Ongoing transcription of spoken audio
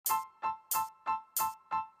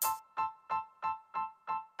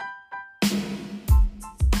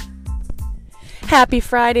Happy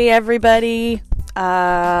Friday, everybody.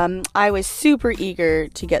 I was super eager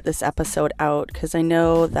to get this episode out because I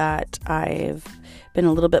know that I've been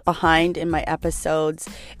a little bit behind in my episodes,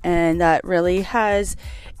 and that really has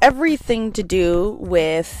everything to do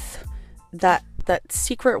with that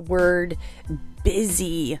secret word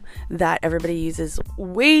busy that everybody uses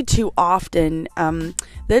way too often.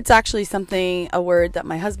 That's actually a word that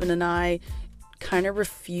my husband and I kind of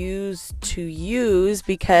refuse to use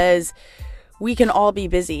because we can all be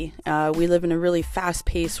busy. We live in a really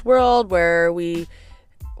fast-paced world where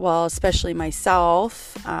especially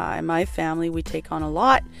myself and my family, we take on a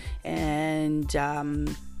lot. And,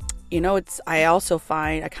 I also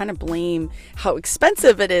find, I kind of blame how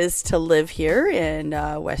expensive it is to live here in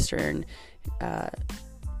Western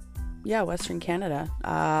Canada,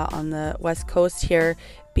 on the west coast here,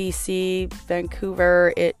 BC,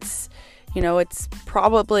 Vancouver. It's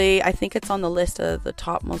probably, I think it's on the list of the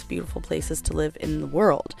top most beautiful places to live in the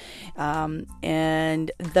world.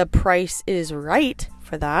 And the price is right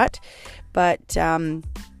for that. But I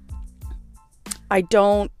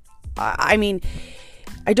don't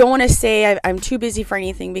want to say I'm too busy for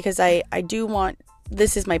anything, because I do want,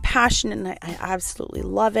 this is my passion and I absolutely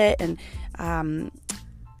love it. And,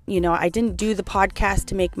 I didn't do the podcast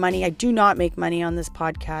to make money. I do not make money on this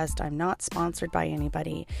podcast. I'm not sponsored by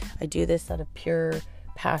anybody. I do this out of pure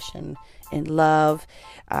passion and love.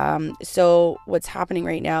 So what's happening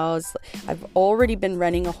right now is I've already been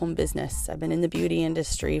running a home business. I've been in the beauty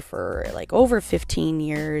industry for over 15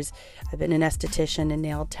 years. I've been an esthetician and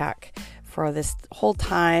nail tech for this whole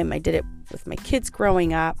time. I did it with my kids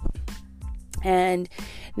growing up. And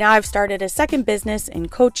now I've started a second business in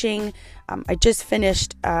coaching. I just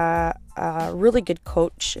finished a really good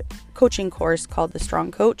coaching course called The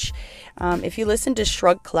Strong Coach. If you listen to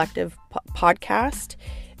Shrug Collective podcast,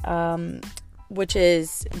 which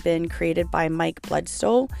has been created by Mike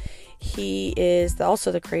Bledsoe, he is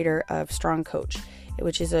also the creator of Strong Coach,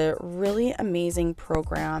 which is a really amazing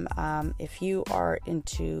program. If you want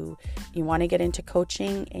to get into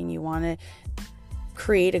coaching and you want to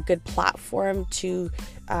create a good platform to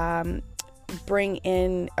bring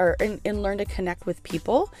in and learn to connect with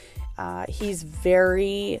people. He's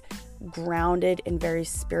very grounded and very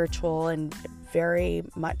spiritual and very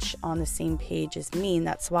much on the same page as me. And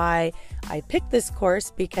that's why I picked this course,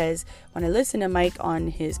 because when I listen to Mike on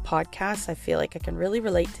his podcast, I feel like I can really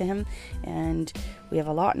relate to him and we have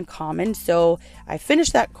a lot in common. So I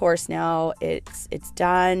finished that course now. It's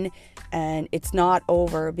done. And it's not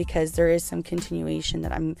over, because there is some continuation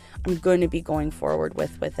that I'm going to be going forward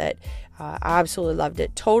with it. I absolutely loved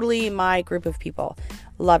it. Totally my group of people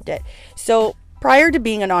loved it. So prior to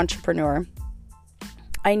being an entrepreneur,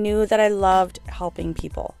 I knew that I loved helping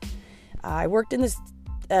people. I worked in this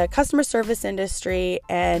customer service industry,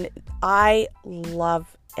 and I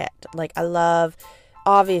love it. I love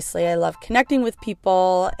connecting with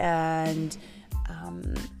people, and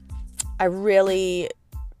I really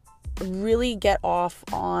get off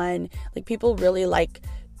on, people really like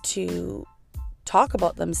to talk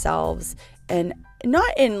about themselves, and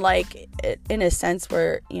not in in a sense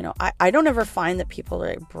where, I don't ever find that people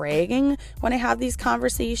are bragging when I have these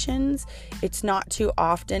conversations. It's not too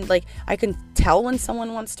often. I can tell when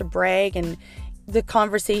someone wants to brag, and the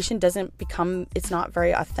conversation it's not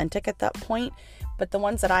very authentic at that point. But the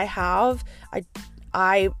ones that I have,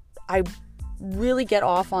 I really get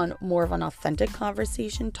off on more of an authentic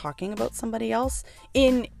conversation, talking about somebody else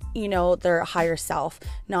in, their higher self,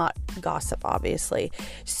 not gossip, obviously.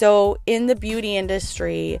 So in the beauty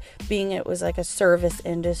industry, being it was a service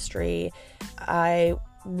industry, I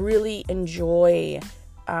really enjoy,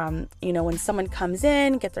 when someone comes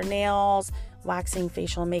in, get their nails, waxing,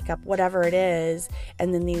 facial, makeup, whatever it is,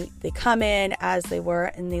 and then they come in as they were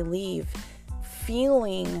and they leave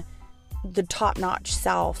feeling the top-notch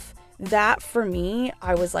self. That for me,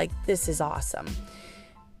 I was like, this is awesome.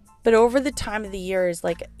 But over the time of the years,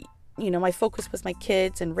 my focus was my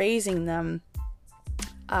kids and raising them.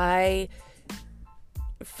 I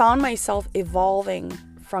found myself evolving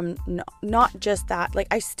from not just that.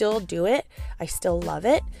 I still do it. I still love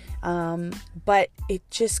it. But it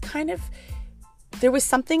just there was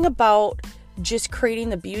something about just creating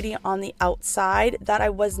the beauty on the outside that I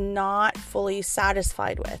was not fully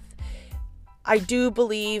satisfied with. I do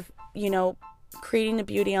believe, creating the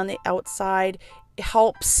beauty on the outside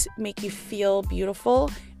helps make you feel beautiful,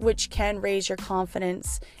 which can raise your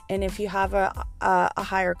confidence. And if you have a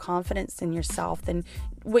higher confidence in yourself, then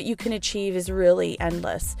what you can achieve is really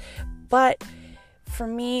endless. But for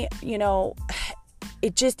me,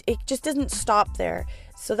 it just doesn't stop there.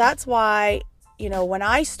 So that's why, when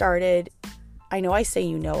I started, I know I say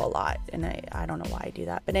a lot, and I don't know why I do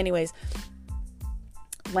that. But anyways,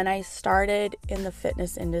 when I started in the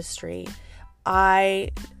fitness industry,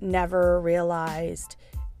 I never realized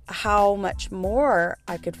how much more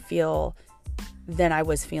I could feel than I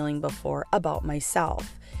was feeling before about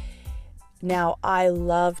myself. Now, I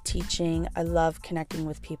love teaching, I love connecting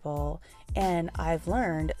with people, and I've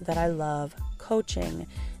learned that I love coaching.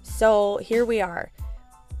 So here we are,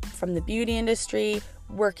 from the beauty industry,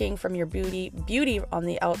 working from your beauty on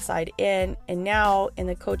the outside in, and now in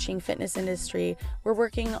the coaching fitness industry, we're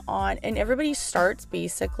working on, and everybody starts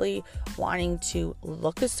basically wanting to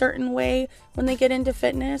look a certain way when they get into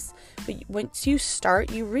fitness. But once you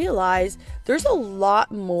start, you realize there's a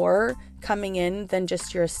lot more coming in than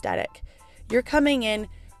just your aesthetic. You're coming in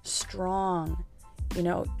strong.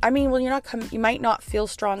 You might not feel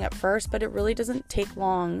strong at first, but it really doesn't take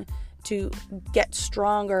long to get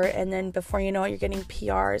stronger, and then before you know it, you're getting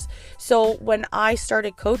PRs. So when I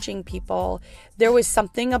started coaching people, there was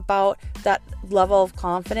something about that level of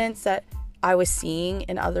confidence that I was seeing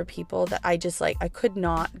in other people that I could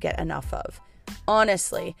not get enough of,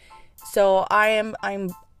 honestly. So I'm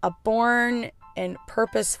a born and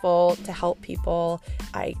purposeful to help people.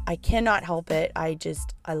 I cannot help it. I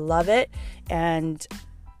love it. And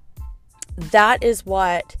that is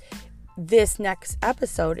what this next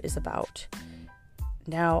episode is about.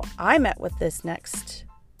 Now, I met with this next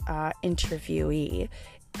interviewee.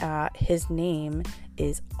 His name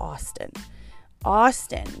is Austin.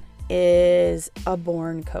 Austin is a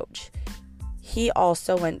born coach. He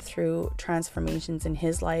also went through transformations in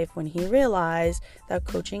his life when he realized that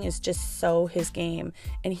coaching is just so his game.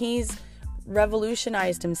 And he's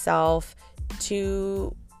revolutionized himself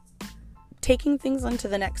to taking things onto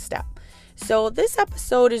the next step. So this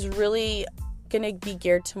episode is really going to be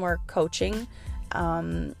geared to more coaching.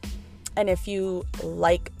 And if you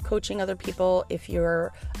like coaching other people, if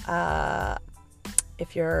you're a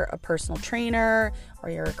personal trainer, or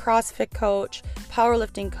you're a CrossFit coach,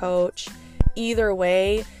 powerlifting coach, either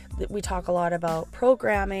way, we talk a lot about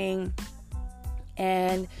programming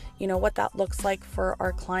and what that looks like for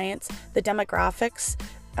our clients. The demographics,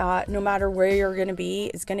 no matter where you're going to be,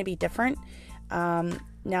 is going to be different.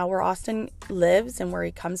 Now, where Austin lives and where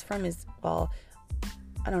he comes from is, well,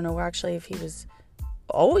 I don't know actually if he was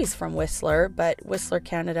always from Whistler, but Whistler,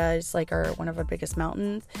 Canada is one of our biggest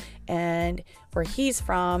mountains. And where he's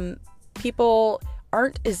from, people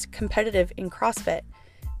aren't as competitive in CrossFit.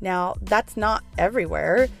 Now, that's not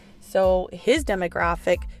everywhere. So his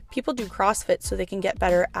demographic, people do CrossFit so they can get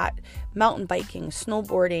better at mountain biking,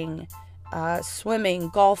 snowboarding, swimming,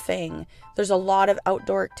 golfing. There's a lot of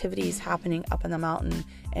outdoor activities happening up in the mountain,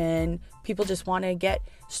 and people just want to get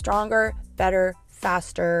stronger, better,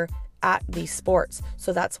 faster at these sports.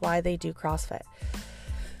 So that's why they do CrossFit.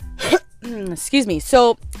 Excuse me.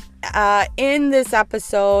 So in this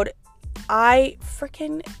episode, I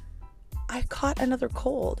caught another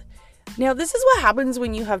cold. Now, this is what happens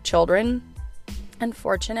when you have children,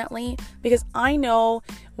 unfortunately, because I know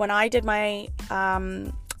when I did my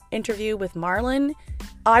interview with Marlon,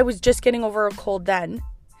 I was just getting over a cold then.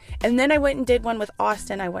 And then I went and did one with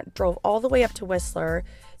Austin. Drove all the way up to Whistler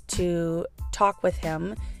to talk with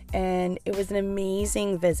him. And it was an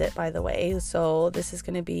amazing visit, by the way. So this is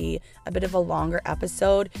going to be a bit of a longer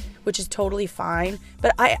episode, which is totally fine.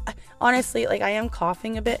 But I honestly, I am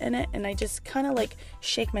coughing a bit in it, and I just kind of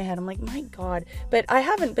shake my head. I'm like, my God. But I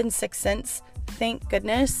haven't been sick since, thank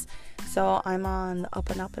goodness. So I'm on the up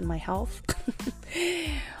and up in my health.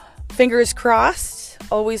 Fingers crossed.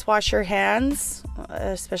 Always wash your hands,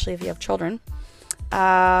 especially if you have children.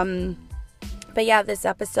 But yeah, this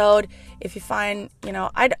episode, if you find,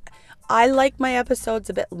 I like my episodes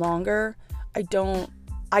a bit longer. I don't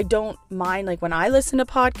mind, when I listen to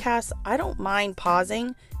podcasts, I don't mind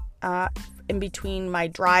pausing in between my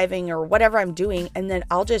driving or whatever I'm doing, and then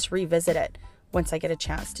I'll just revisit it once I get a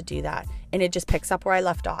chance to do that. And it just picks up where I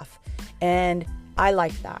left off. And I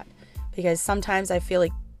like that, because sometimes I feel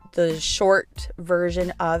like the short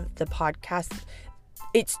version of the podcast,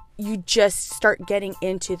 you just start getting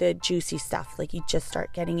into the juicy stuff. You just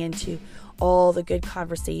start getting into all the good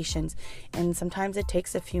conversations, and sometimes it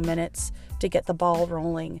takes a few minutes to get the ball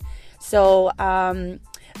rolling. So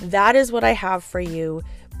that is what I have for you.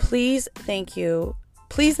 Please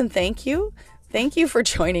and thank you for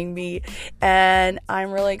joining me, and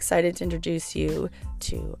I'm really excited to introduce you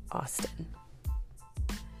to Austin.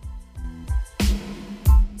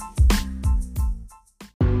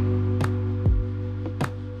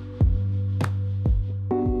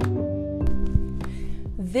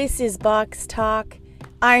 This is Box Talk.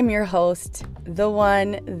 I'm your host, the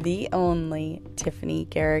one, the only, Tiffany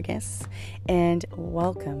Garrigus, and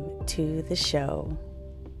welcome to the show.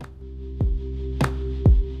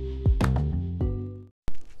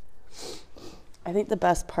 I think the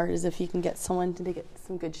best part is if you can get someone to get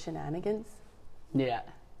some good shenanigans. Yeah.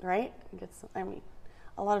 Right?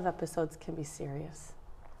 A lot of episodes can be serious.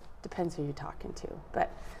 Depends who you're talking to.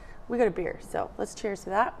 But we got a beer, so let's cheers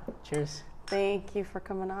to that. Cheers. Thank you for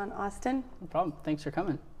coming on, Austin. No problem. Thanks for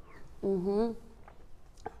coming. Okay,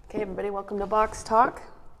 everybody, welcome to Box Talk.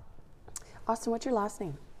 Austin, what's your last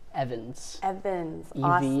name? Evans. Evans.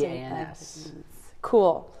 E-V-A-N-S. Evans.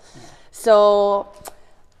 Cool. Yeah. So,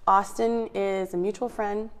 Austin is a mutual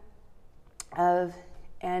friend of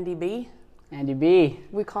Andy B. Andy B.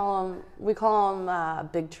 We call him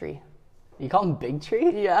Big Tree. You call him Big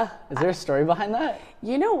Tree? Yeah. Is there a story behind that?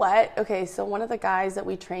 You know what? Okay, so one of the guys that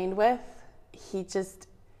we trained with, he just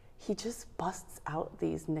busts out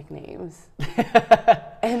these nicknames.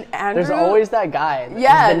 And Andrew, there's always that guy.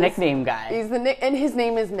 Yeah. He's the nickname guy. And his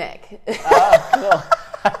name is Nick. Oh, cool.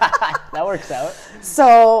 That works out.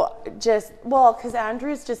 So because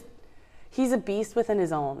Andrew's he's a beast within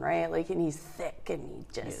his own, right? Like, and he's thick, and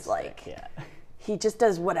he just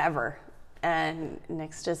does whatever. And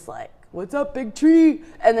Nick's just like, "What's up, Big Tree?"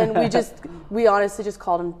 And then we honestly just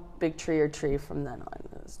called him Big Tree or Tree from then on.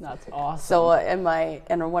 That's awesome. So in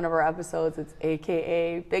one of our episodes, it's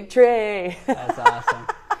AKA Big Tree. That's awesome.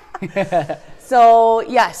 So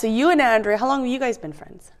you and Andrew, how long have you guys been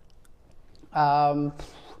friends?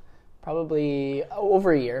 Probably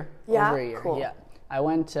over a year. Yeah, over a year. cool. Yeah, I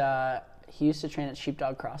went. He used to train at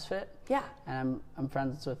Sheepdog CrossFit. Yeah, and I'm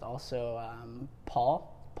friends with also Paul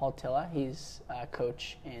Tilla. He's a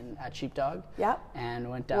coach at Sheepdog. Yeah, and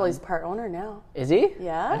went down. Well, he's part owner now. Is he?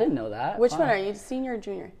 Yeah, I didn't know that. Which one are you, senior or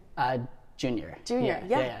junior? Junior. Junior.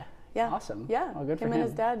 Yeah. Awesome. Yeah. Well, good for him. Him and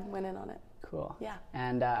his dad went in on it. Cool. Yeah.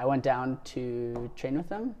 And I went down to train with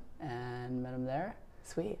him and met him there.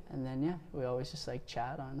 Sweet. And then we always just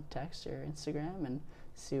chat on text or Instagram and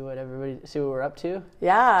see what we're up to.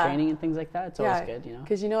 Yeah. Training and things like that. It's always good,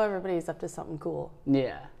 Because everybody's up to something cool.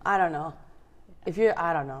 Yeah. I don't know.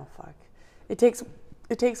 I don't know. Fuck. It takes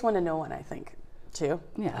one to know one, I think, too.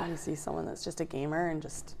 Yeah. When you see someone that's just a gamer and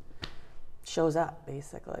just shows up,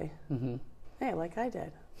 basically. Mm-hmm. Hey, like I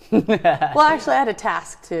did. Well, actually, I had a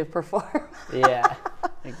task to perform. Yeah,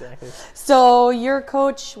 exactly. So you're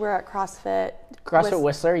coach. We're at CrossFit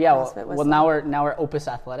Whistler. Yeah. CrossFit Whistler. Well, now we're Opus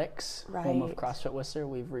Athletics, right. Home of CrossFit Whistler.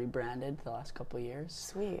 We've rebranded the last couple of years.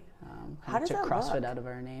 Sweet. How does that CrossFit look? Out of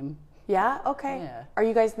our name. Yeah. Okay. Yeah. Are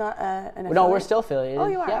you guys not an affiliate? No, we're still affiliated. Oh,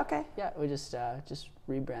 you are. Yeah. Okay. Yeah, we just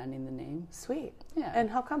rebranding the name. Sweet. Yeah. And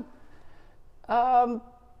how come?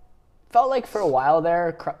 Felt like for a while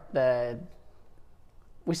there,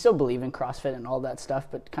 we still believe in CrossFit and all that stuff,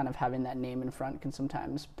 but kind of having that name in front can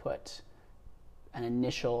sometimes put an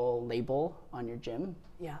initial label on your gym.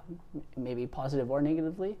 Yeah. Maybe positive or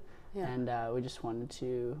negatively. Yeah. And we just wanted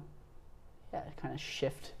to, kind of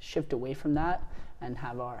shift away from that and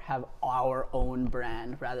have our own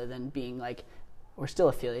brand rather than being we're still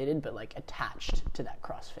affiliated, but attached to that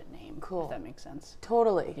CrossFit name. Cool. If that makes sense.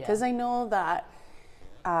 Totally. Because I know that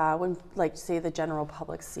when, say, the general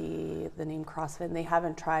public see the name CrossFit and they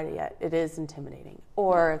haven't tried it yet, it is intimidating.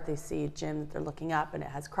 Or if they see a gym that they're looking up and it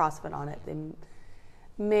has CrossFit on it, they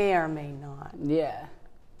may or may not. Yeah.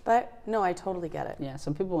 But no, I totally get it. Yeah,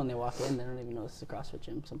 some people when they walk in, they don't even know this is a CrossFit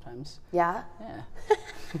gym sometimes. Yeah? Yeah.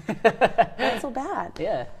 Not so bad.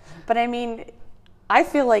 Yeah. But I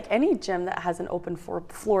feel like any gym that has an open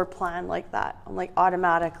floor plan like that, I'm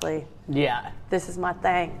automatically, this is my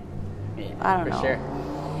thing. Yeah, I don't know. For sure.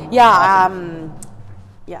 Yeah, awesome.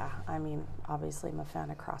 Obviously I'm a fan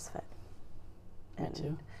of CrossFit. Me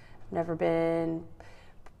too. I've never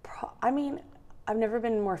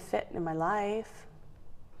been more fit in my life.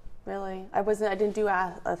 Really. I didn't do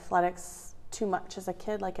athletics too much as a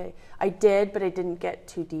kid. I did, but I didn't get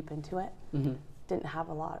too deep into it. Mm-hmm. Didn't have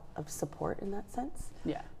a lot of support in that sense.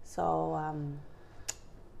 Yeah. So,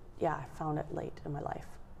 I found it late in my life,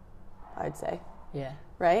 I'd say. Yeah.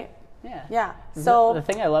 Right? Yeah. Yeah. So the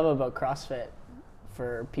thing I love about CrossFit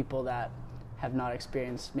for people that have not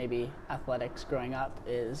experienced maybe athletics growing up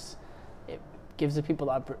is it gives the people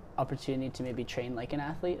the opportunity to maybe train like an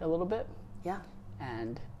athlete a little bit. Yeah.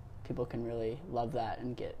 And people can really love that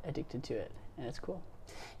and get addicted to it, and it's cool.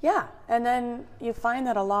 Yeah, and then you find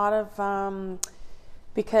that a lot of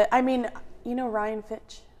because Ryan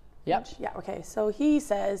Fitch. Yep. Yeah. Okay. So he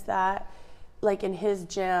says that, in his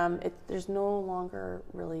gym, there's no longer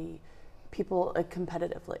really people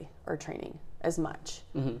competitively are training. as much.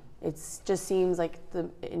 It just seems like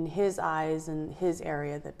in his eyes and his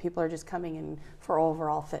area that people are just coming in for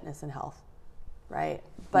overall fitness and health, right?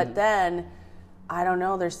 But then, I don't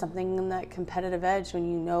know, there's something in that competitive edge when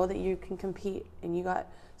you know that you can compete and you got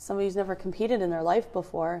somebody who's never competed in their life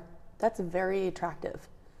before. That's very attractive.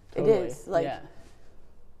 Totally. It is. Like,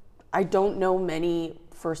 I don't know many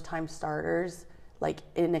first-time starters. Like,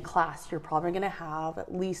 in a class, you're probably going to have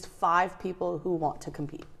at least 5 people who want to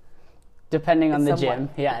compete. Depending on the gym.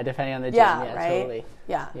 Yeah, depending on the gym. Yeah, right? Totally.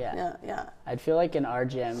 Yeah. I'd feel like in our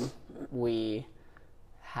gym, we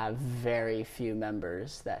have very few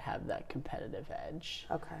members that have that competitive edge.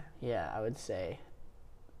 Okay. Yeah, I would say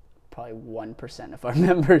probably 1% of our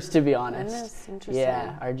members, to be honest. Goodness, interesting.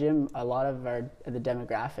 Yeah, our gym, a lot of the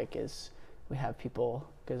demographic is we have people,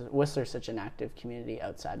 because Whistler's such an active community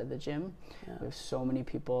outside of the gym. Yeah. We have so many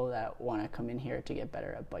people that want to come in here to get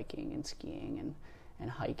better at biking and skiing and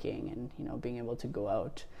hiking and, you know, being able to go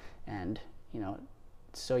out. And, you know,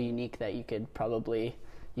 it's so unique that you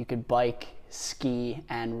could bike, ski,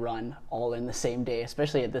 and run all in the same day,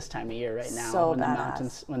 especially at this time of year right now, so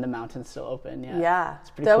when the mountains still open. Yeah. It's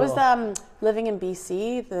pretty that cool. Was living in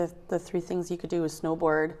BC. The 3 things you could do was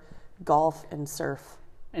snowboard, golf, and surf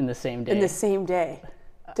in the same day.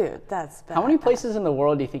 Dude, that's bad. How many places in the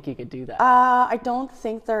world do you think you could do that? I don't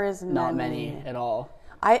think there is not many at all.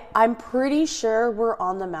 I'm pretty sure we're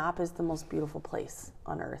on the map as the most beautiful place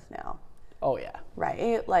on earth now. Oh yeah.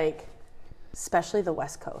 Right? Like, especially the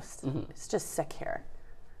West Coast. It's just sick here.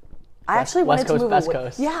 I actually wanted to move away.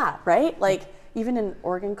 Coast. Yeah, right? Like, even in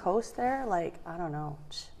Oregon coast there, like, I don't know.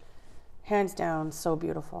 Hands down, so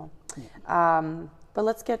beautiful. Yeah. But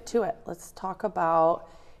let's get to it. Let's talk about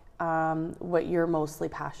what you're mostly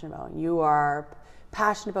passionate about. You are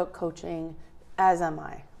passionate about coaching, as am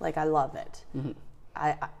I. Like, I love it.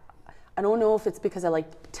 I don't know if it's because I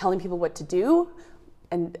like telling people what to do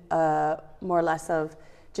and more or less of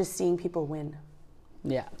just seeing people win.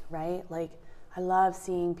 Yeah. Right? Like, I love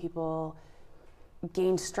seeing people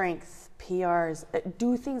gain strength, PRs,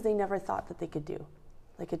 do things they never thought that they could do.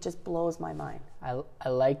 Like, it just blows my mind. I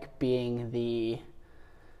like being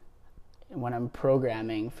when I'm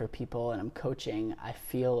programming for people and I'm coaching, I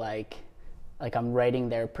feel like I'm writing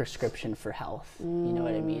their prescription for health. You know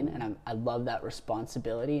what I mean? And I love that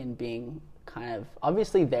responsibility and being kind of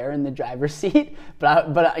obviously there in the driver's seat,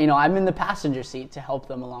 but you know, I'm in the passenger seat to help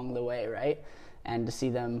them along the way, right? And to see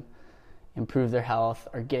them improve their health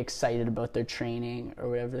or get excited about their training or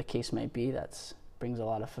whatever the case might be, that's brings a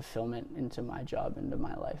lot of fulfillment into my job, into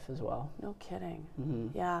my life as well. No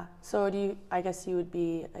kidding. Yeah. So I guess you would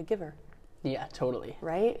be a giver. Yeah, totally.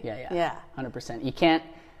 Right? Yeah. 100%. You can't,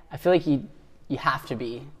 I feel like you have to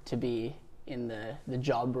be in the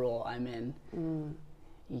job role I'm in.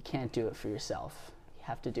 You can't do it for yourself. You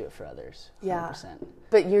have to do it for others. 100%. Yeah.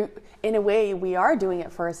 But in a way, we are doing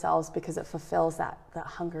it for ourselves because it fulfills that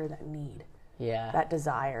hunger, that need. Yeah. That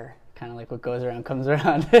desire. Kind of like what goes around comes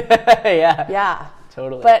around. Yeah. Yeah.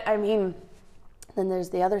 Totally. But I mean, then there's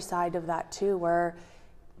the other side of that too, where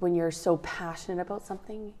when you're so passionate about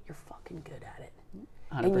something, you're fucking good at it.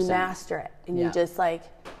 100%. And you master it. And you just like,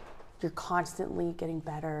 you're constantly getting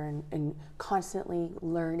better and constantly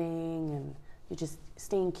learning and you're just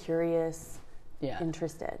staying curious,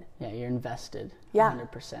 interested. Yeah, you're invested.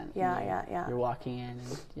 100%. Yeah. You're walking in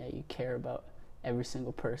and you care about every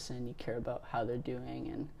single person. You care about how they're doing,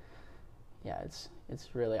 and it's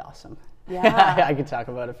really awesome. Yeah. I could talk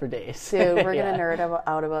about it for days. Dude, we're going to nerd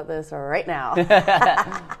out about this right now.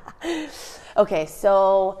 Okay,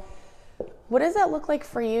 so what does that look like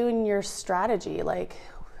for you and your strategy? Like,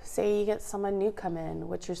 say you get someone new come in,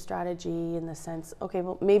 what's your strategy in the sense, okay,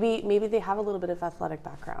 well, maybe they have a little bit of athletic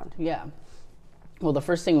background. Yeah. Well, the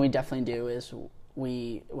first thing we definitely do is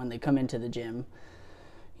when they come into the gym,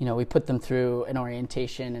 you know, we put them through an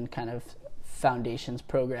orientation and kind of foundations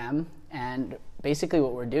program. And basically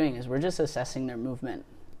what we're doing is we're just assessing their movement,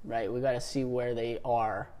 right? We got to see where they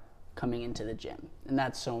are coming into the gym. And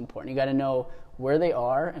that's so important. You got to know where they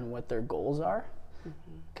are and what their goals are.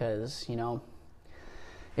 Because, you know,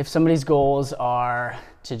 if somebody's goals are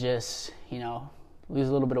to just, you know, lose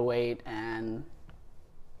a little bit of weight and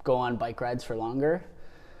go on bike rides for longer,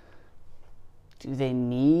 do they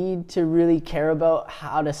need to really care about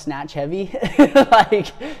how to snatch heavy?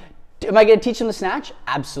 Like, am I going to teach them to snatch?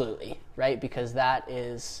 Absolutely, right? Because that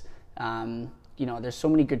is, you know, there's so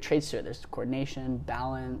many good traits to it. There's coordination,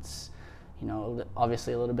 balance, you know,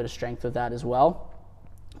 obviously a little bit of strength with that as well.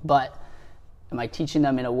 But am I teaching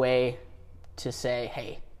them in a way to say,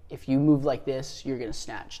 hey, if you move like this, you're going to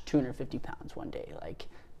snatch 250 pounds one day. Like,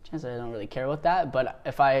 chances are they don't really care about that. But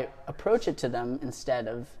if I approach it to them instead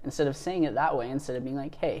of saying it that way, instead of being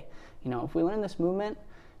like, hey, if we learn this movement,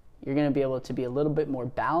 you're going to be able to be a little bit more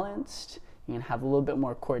balanced, you're going to have a little bit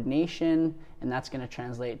more coordination, and that's going to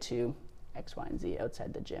translate to X, Y, and Z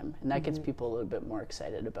outside the gym. And that gets people a little bit more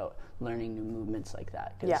excited about learning new movements like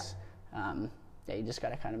that. Because you just got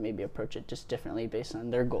to kind of maybe approach it just differently based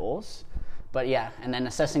on their goals. But and then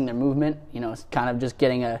assessing their movement, it's kind of just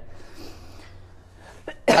getting a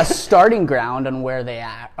starting ground on where they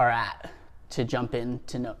are at to jump in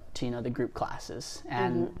to the group classes.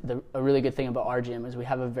 And a really good thing about our gym is we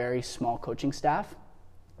have a very small coaching staff.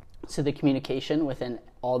 So the communication within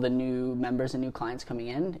all the new members and new clients coming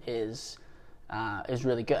in is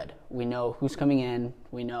really good. We know who's coming in,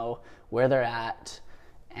 we know where they're at,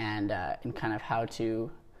 and kind of how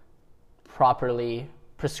to properly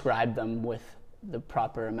prescribe them with the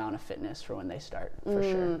proper amount of fitness for when they start, for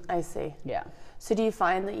sure. I see. Yeah. So do you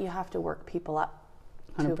find that you have to work people up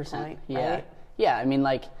 100%. to a point, Yeah. right? Yeah, I mean,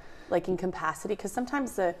 like in capacity? Because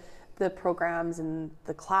sometimes the programs and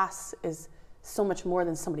the class is so much more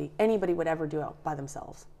than anybody would ever do out by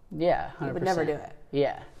themselves. Yeah, 100%. You would never do it.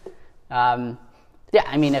 Yeah. I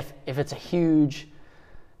mean, if it's a huge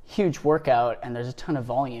workout and there's a ton of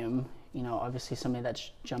volume, obviously somebody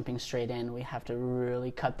that's jumping straight in, we have to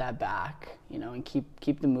really cut that back, and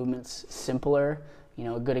keep the movements simpler.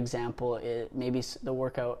 A good example is maybe the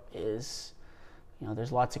workout is,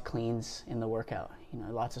 there's lots of cleans in the workout,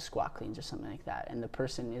 lots of squat cleans or something like that, and the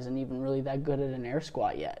person isn't even really that good at an air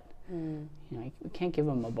squat yet. You can't give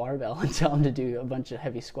them a barbell and tell them to do a bunch of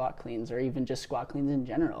heavy squat cleans or even just squat cleans in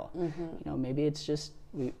general. Maybe it's just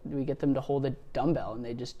we get them to hold a dumbbell and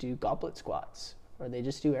they just do goblet squats or they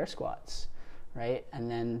just do air squats, right? And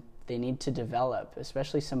then they need to develop,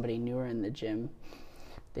 especially somebody newer in the gym,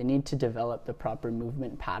 they need to develop the proper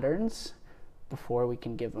movement patterns before we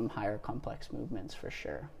can give them higher complex movements, for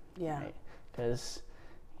sure. Yeah. Right? Because,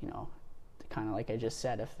 kind of like I just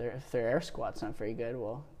said, if their air squat's not very good,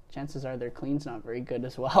 well, chances are their clean's not very good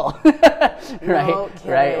as well.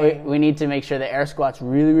 Right? We need to make sure the air squat's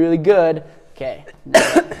really, really good. Okay,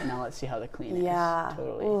 now let's see how the clean is. Yeah.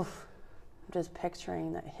 Totally. Oof. I'm just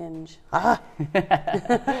picturing that hinge. Yeah,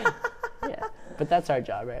 but that's our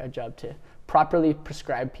job, right? Our job to properly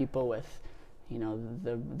prescribe people with,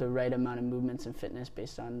 the right amount of movements and fitness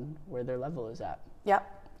based on where their level is at. Yep.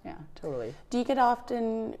 Yeah, totally. Do you get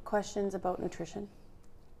often questions about nutrition?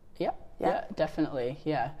 Yeah, definitely.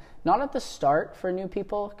 Yeah, not at the start for new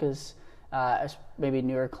people, because maybe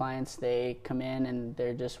newer clients, they come in and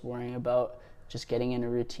they're just worrying about just getting in a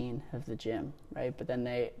routine of the gym, right? But then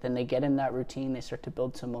they get in that routine, they start to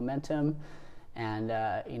build some momentum, and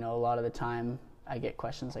a lot of the time I get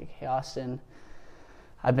questions like, "Hey, Austin,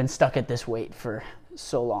 I've been stuck at this weight for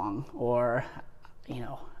so long," or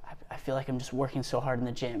I feel like I'm just working so hard in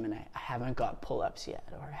the gym and I haven't got pull-ups yet,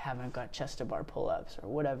 or I haven't got chest-to-bar pull-ups, or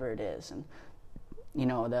whatever it is. And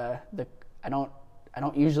I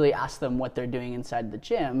don't usually ask them what they're doing inside the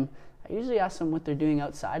gym. I usually ask them what they're doing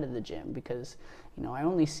outside of the gym, because I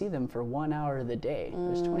only see them for 1 hour of the day.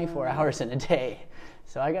 There's 24 hours in a day,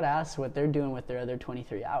 so I gotta ask what they're doing with their other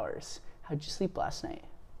 23 hours. How'd you sleep last night?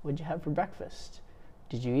 What'd you have for breakfast?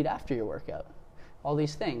 Did you eat after your workout? All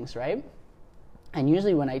these things, right? And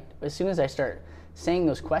usually as soon as I start saying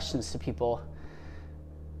those questions to people,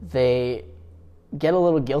 they get a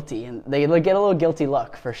little guilty, and they get a little guilty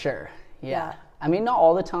look, for sure. Yeah. I mean, not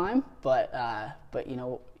all the time, but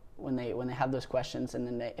when they have those questions, and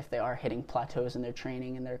then if they are hitting plateaus in their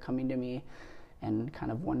training and they're coming to me and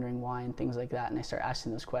kind of wondering why and things like that, and I start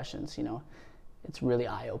asking those questions, it's really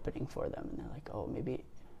eye-opening for them, and they're like, oh,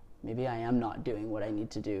 maybe I am not doing what I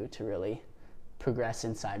need to do to really progress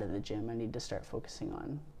inside of the gym. I need to start focusing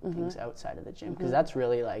on things outside of the gym, because that's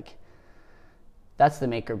really that's the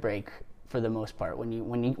make or break for the most part.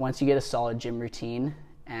 Once you get a solid gym routine,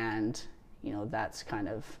 and that's kind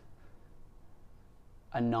of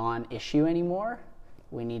a non-issue anymore,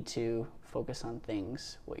 we need to focus on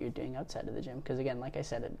what you're doing outside of the gym, because again, like I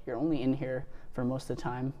said, you're only in here for most of the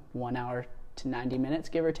time 1 hour to 90 minutes,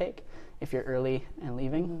 give or take, if you're early and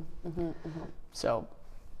leaving. So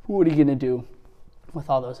what are you gonna do with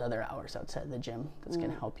all those other hours outside the gym that's going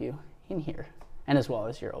to help you in here, and as well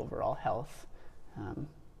as your overall health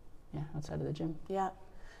outside of the gym? Yeah,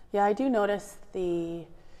 I do notice the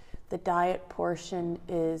diet portion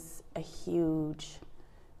is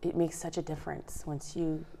it makes such a difference once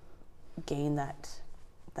you gain that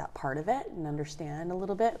part of it and understand a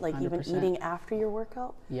little bit, like 100%. Even eating after your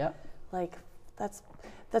workout.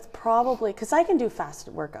 That's probably, because I can do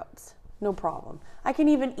fasted workouts, no problem. I can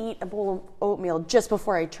even eat a bowl of oatmeal just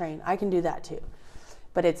before I train. I can do that too.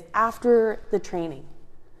 but it's after the training.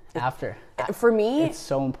 After. For me, It's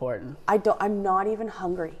so important. I'm not even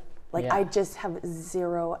hungry. Like, Yeah. I just have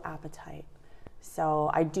zero appetite. So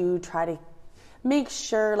I do try to make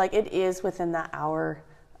sure, like, it is within that hour,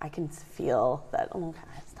 I can feel that, oh, okay,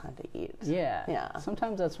 it's time to eat. Yeah. Yeah.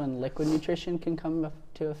 Sometimes that's when liquid nutrition can come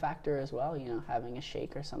to a factor as well. You know, having a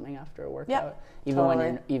shake or something after a workout.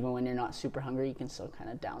 Totally. Even when you're not super hungry, you can still kind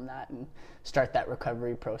of down that and start that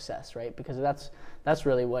recovery process, right? Because that's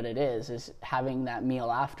really what it is having that meal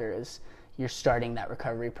after is you're starting that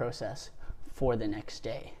recovery process for the next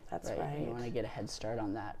day. That's right. You want to get a head start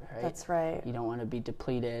on that, right? That's right. You don't want to be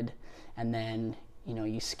depleted and then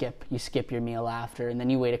you skip your meal after, and then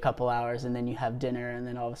you wait a couple hours, and then you have dinner, and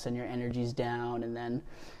then all of a sudden your energy's down, and then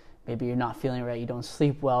maybe you're not feeling right, you don't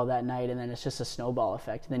sleep well that night, and then it's just a snowball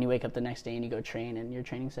effect. And then you wake up the next day and you go train, and your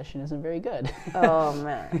training session isn't very good. Oh,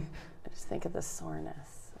 man. I just think of the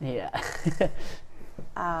soreness. Yeah.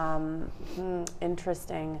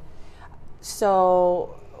 Interesting.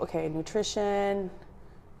 So, okay, nutrition,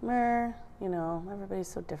 everybody's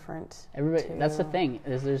so different. That's the thing,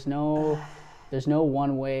 is there's no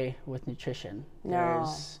one way with nutrition. No,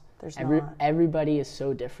 there's not. Everybody is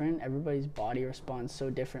so different. Everybody's body responds so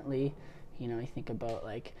differently. You think about,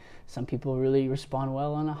 like, some people really respond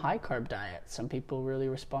well on a high carb diet. Some people really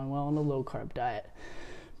respond well on a low carb diet.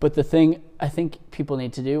 But the thing I think people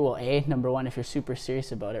need to do, number one, if you're super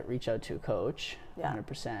serious about it, reach out to a coach. Yeah.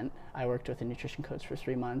 100%. I worked with a nutrition coach for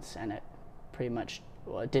 3 months, and it pretty much,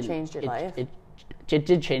 it didn't. Changed your life? It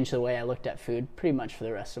did change the way I looked at food pretty much for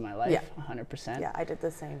the rest of my life. Yeah. 100%. Yeah, I did the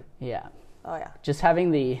same. Yeah. Oh, yeah. Just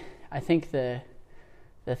having I think the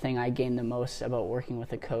thing I gained the most about working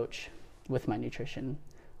with a coach with my nutrition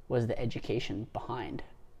was the education behind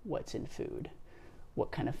what's in food,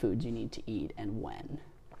 what kind of foods you need to eat and when.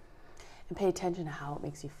 And pay attention to how it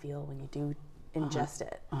makes you feel when you do ingest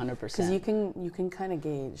it. 100%. Because you can kind of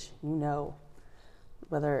gauge,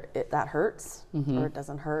 whether that hurts or it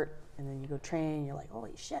doesn't hurt. And then you go train, you're like,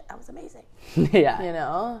 holy shit, that was amazing.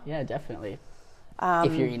 Yeah. Yeah, definitely.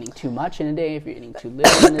 If you're eating too much in a day, if you're eating too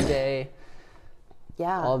little in a day.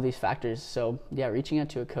 Yeah. All of these factors. So, yeah, reaching out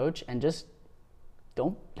to a coach and just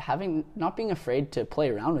not being afraid to play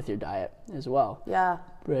around with your diet as well. Yeah.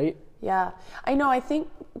 Right? Yeah. I know, I think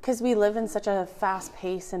because we live in such a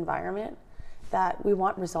fast-paced environment that we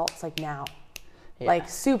want results like now. Yeah. Like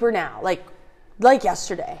super now. Like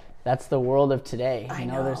yesterday. That's the world of today. I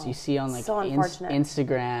know. You see on like so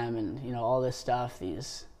Instagram and all this stuff,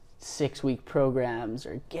 these 6-week programs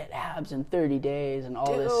or get abs in 30 days and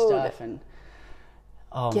all this stuff, and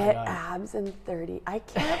oh get my God. abs in 30. I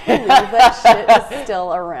can't believe that shit is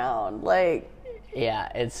still around. Like,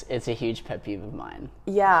 yeah, it's a huge pet peeve of mine.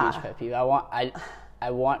 Yeah. Huge pet peeve.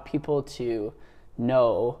 I want people to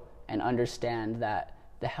know and understand that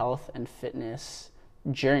the health and fitness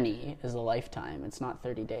journey is a lifetime. It's not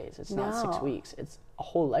 30 days. It's not 6 weeks. It's a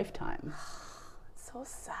whole lifetime. So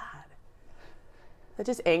sad. That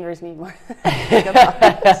just angers me more than I think about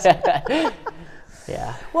it.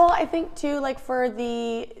 Yeah. Well, I think too, like for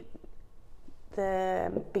the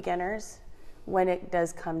beginners, when it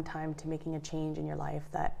does come time to making a change in your life,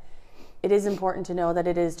 that it is important to know that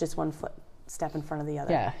it is just one step in front of the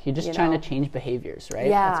other. Yeah, you're just trying to change behaviors, right?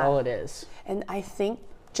 Yeah. That's all it is. And I think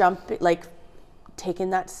taking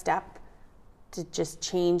that step to just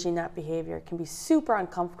changing that behavior can be super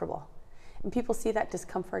uncomfortable. And people see that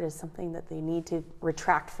discomfort as something that they need to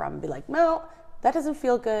retract from. Be like, no, that doesn't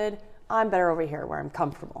feel good. I'm better over here where I'm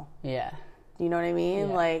comfortable. Yeah. You know what I mean?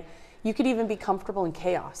 Yeah. Like, you could even be comfortable in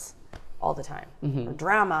chaos all the time. Or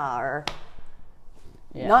drama or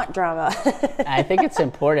not drama. I think it's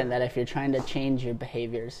important that if you're trying to change your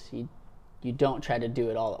behaviors, you don't try to do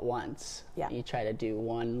it all at once. Yeah. You try to do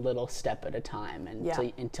one little step at a time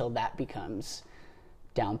until that becomes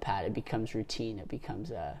down pat. It becomes routine. It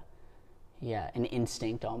becomes an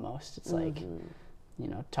instinct almost. It's like,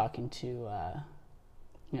 talking to,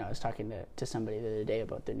 I was talking to somebody the other day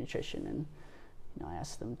about their nutrition, and I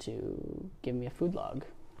asked them to give me a food log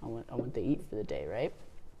on what they eat for the day, right?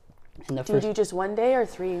 And do you do just 1 day or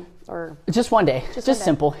 3 or? Just 1 day. Just one day.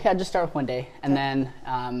 simple. Yeah, just start with 1 day. And then,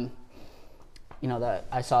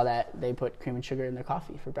 I saw that they put cream and sugar in their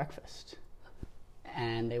coffee for breakfast.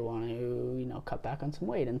 And they want to, cut back on some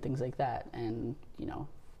weight and things like that. And,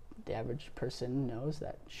 the average person knows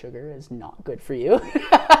that sugar is not good for you.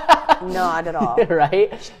 Not at all.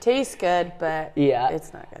 Right? It tastes good, but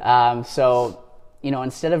it's not good. So,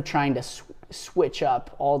 instead of trying to switch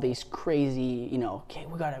up all these crazy, okay,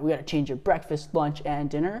 we gotta change your breakfast, lunch, and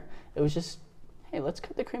dinner. It was just, hey, let's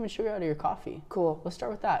cut the cream and sugar out of your coffee. Cool. Let's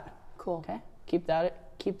start with that. Cool. Okay. Keep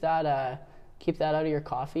that keep that out of your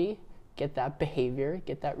coffee, get that behavior,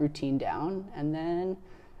 get that routine down, and then,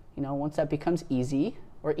 you know, once that becomes easy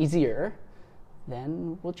or easier,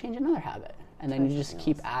 then we'll change another habit. And then you just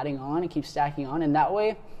keep adding on and keep stacking on, and that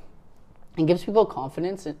way it gives people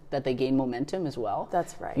confidence that they gain momentum as well.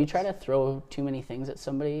 That's right. If you try to throw too many things at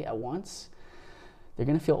somebody at once, they're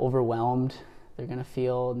going to feel overwhelmed. They're going to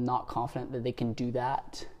feel not confident that they can do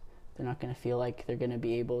that. They're not going to feel like they're going to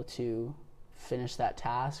be able to finish that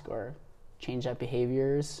task or change that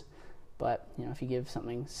behaviors. But, you know, if you give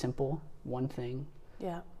something simple, one thing,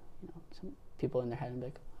 Yeah. you know, some people in their head and be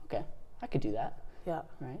like, okay, I could do that. Yeah.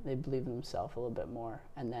 Right? They believe in themselves a little bit more.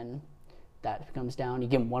 And then that comes down, you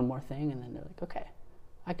give them one more thing, and then they're like, okay,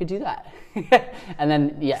 I could do that. And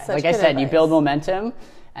then, yeah, Such like I good said, you advice. build momentum,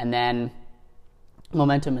 and then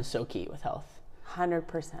momentum is so key with health.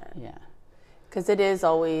 100%. Yeah. Because it is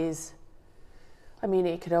always, I mean,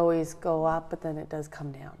 it could always go up, but then it does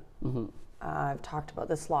come down. Mm-hmm. I've talked about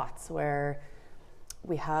this lots, where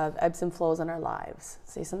we have ebbs and flows in our lives.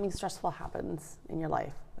 Say something stressful happens in your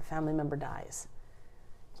life, a family member dies.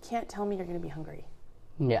 You can't tell me you're going to be hungry.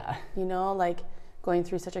 Yeah. You know, like going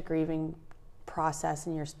through such a grieving process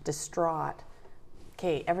and you're distraught.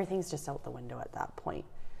 Okay, everything's just out the window at that point.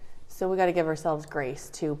 So we got to give ourselves grace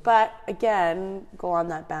too. But again, go on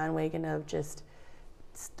that bandwagon of just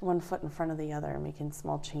one foot in front of the other, making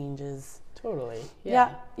small changes. Totally.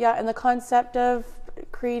 Yeah. And the concept of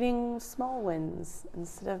creating small wins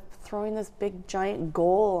instead of throwing this big giant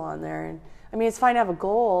goal on there. And I mean, it's fine to have a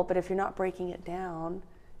goal, but if you're not breaking it down,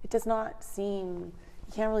 it does not seem,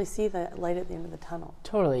 you can't really see the light at the end of the tunnel.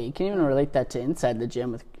 Totally. You can even relate that to inside the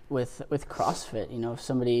gym with CrossFit. You know, if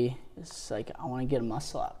somebody is like, I want to get a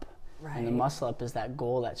muscle up. Right. And the muscle up is that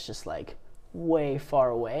goal that's just like way far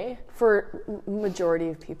away. For majority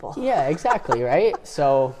of people. Yeah, exactly, right?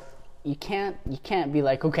 So you can't be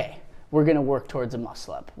like, okay, we're going to work towards a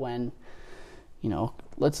muscle up when, you know,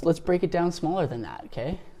 let's break it down smaller than that,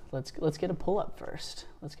 okay? Let's get a pull-up first.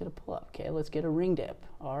 Let's get a pull-up, okay? Let's get a ring dip.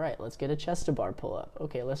 All right, let's get a chest-to-bar pull-up.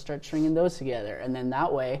 Okay, let's start stringing those together. And then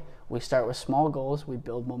that way, we start with small goals, we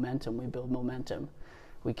build momentum.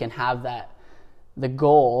 We can have that, the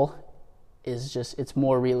goal is just, it's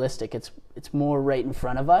more realistic. It's more right in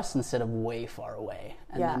front of us instead of way far away.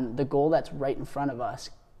 And then the goal that's right in front of us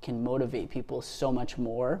can motivate people so much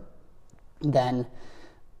more than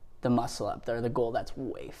the muscle up or the goal that's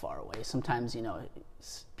way far away. Sometimes, you know,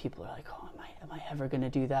 people are like, oh, am I ever going to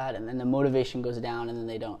do that? And then the motivation goes down, and then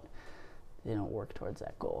they don't work towards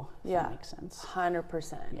that goal. If that makes sense.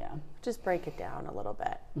 100%. Yeah. Just break it down a little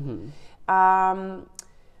bit. Mm-hmm.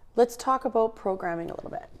 Let's talk about programming a little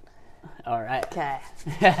bit. All right. Okay.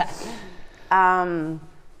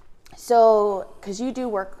 So, because you do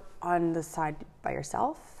work on the side by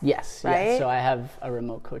yourself? Yes. Right? Yes. So I have a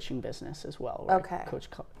remote coaching business as well, where Okay. I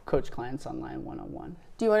coach clients online one-on-one.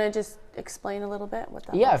 Do you want to just explain a little bit what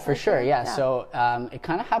that Yeah, looks for like? sure. Yeah. So it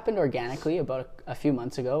kind of happened organically about a few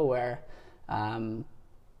months ago, where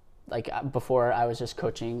before I was just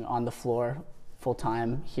coaching on the floor full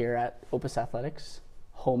time here at Opus Athletics,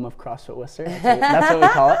 home of CrossFit Worcester. That's what we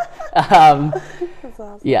call it. That's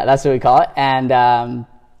awesome. Yeah, that's what we call it. And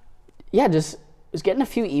just was getting a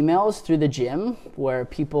few emails through the gym where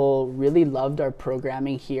people really loved our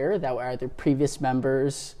programming here, that were either previous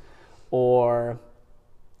members or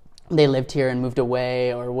they lived here and moved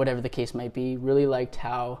away, or whatever the case might be. Really liked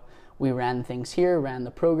how we ran things here, ran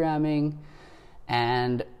the programming,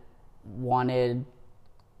 and wanted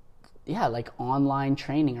online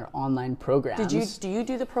training or online programs. Do you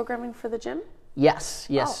do the programming for the gym? Yes.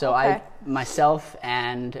 Oh, So okay. myself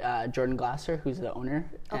and Jordan Glasser, who's the owner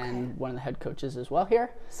and one of the head coaches as well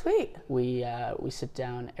here, Sweet. we sit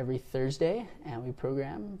down every Thursday and we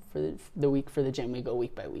program for the week for the gym. We go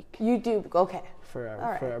week by week You do, okay. for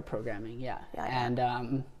All right. our programming. Yeah.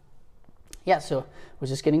 Yeah. And so was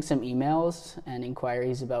just getting some emails and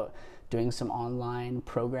inquiries about doing some online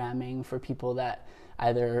programming for people that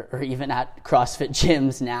either or even at CrossFit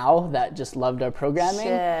gyms now that just loved our programming.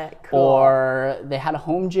 Shit, cool. Or they had a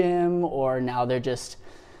home gym, or now they're just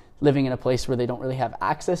living in a place where they don't really have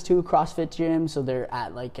access to a CrossFit gym, so they're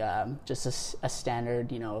at like just a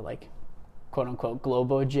standard, like quote unquote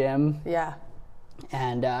Globo gym. Yeah.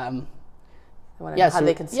 And I want to know how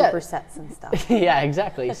they can supersets and stuff. yeah,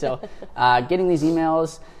 exactly. So getting these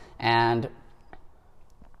emails, and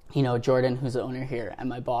Jordan, who's the owner here and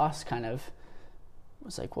my boss, kind of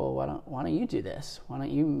was like, well, why don't you do this? Why don't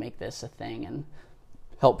you make this a thing and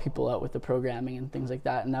help people out with the programming and things like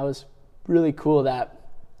that? And that was really cool that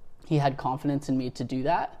he had confidence in me to do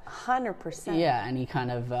that. 100%. Yeah, and he kind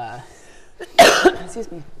of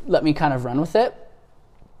Excuse me. let me kind of run with it.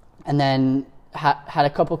 And then had a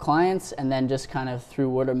couple clients, and then just kind of through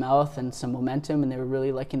word of mouth and some momentum, and they were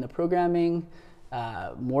really liking the programming.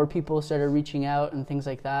 More people started reaching out and things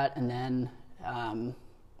like that. And then I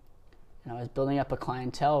was building up a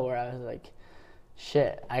clientele where I was like,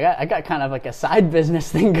 shit, I got kind of like a side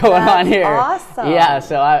business thing going on here. Awesome. Yeah,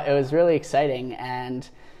 so it was really exciting, and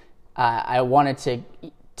I wanted to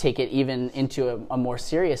take it even into a more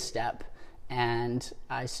serious step. And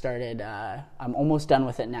I started, I'm almost done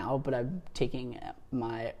with it now, but I'm taking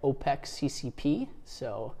my OPEX CCP.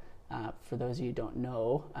 So for those of you who don't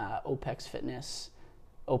know, OPEX Fitness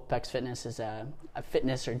is a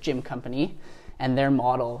fitness or gym company, and their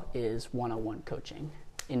model is one-on-one coaching,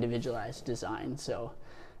 individualized design. So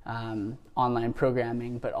online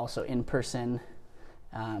programming, but also in person.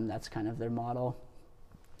 That's kind of their model.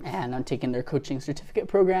 And I'm taking their coaching certificate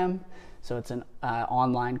program. So it's an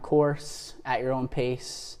online course at your own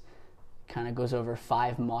pace. Kind of goes over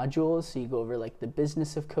 5 modules. So you go over like the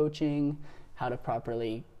business of coaching, how to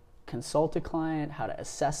properly consult a client, how to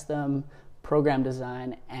assess them, program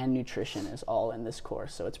design, and nutrition is all in this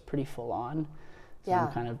course. So it's pretty full on. So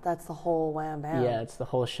yeah, that's the whole wham bam. Yeah, it's the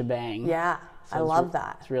whole shebang. Yeah, so I love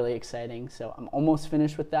that. It's really exciting. So I'm almost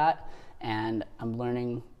finished with that, and I'm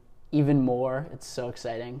learning even more. It's so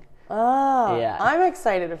exciting. Oh, yeah. I'm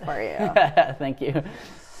excited for you. Thank you.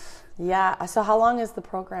 Yeah, so how long is the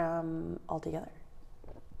program altogether?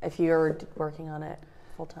 If you're working on it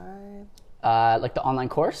full time? Like the online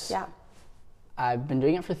course? Yeah. I've been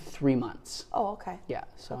doing it for 3 months. Oh, okay. Yeah,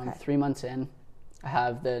 so Okay. I'm 3 months in. I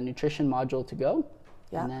have the nutrition module to go,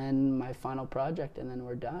 Yeah. and then my final project, and then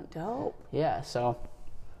we're done. Dope. Yeah, so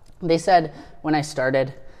they said when I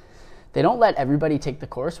started, they don't let everybody take the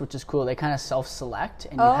course, which is cool. They kind of self-select,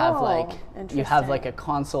 and you have like a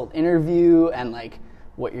consult interview and like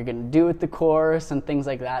what you're going to do with the course and things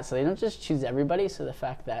like that. So they don't just choose everybody. So the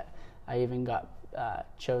fact that I even got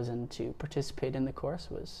chosen to participate in the course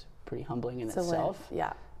was pretty humbling in itself.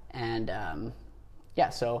 Yeah. And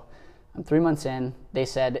so I'm 3 months in. They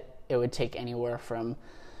said it would take anywhere from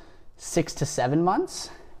 6 to 7 months,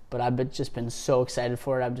 but I've just been so excited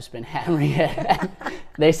for it. I've just been hammering it.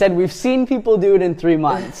 They said we've seen people do it in 3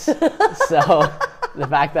 months. So the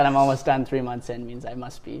fact that I'm almost done 3 months in means I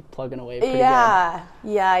must be plugging away pretty good.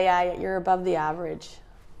 Yeah. You're above the average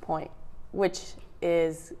point, which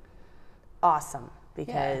is awesome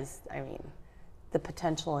because, I mean, the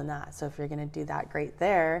potential in that. So if you're going to do that great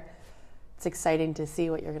there, it's exciting to see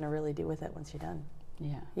what you're going to really do with it once you're done.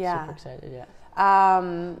 Yeah. Super excited,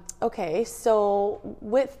 yeah. Okay, so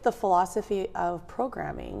with the philosophy of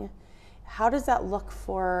programming, how does that look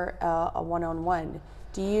for a one-on-one?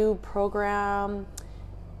 Do you program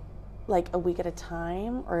like a week at a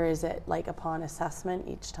time, or is it like upon assessment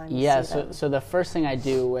each time? Yeah, so the first thing I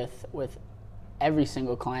do with every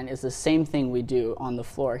single client is the same thing we do on the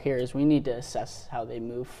floor here is we need to assess how they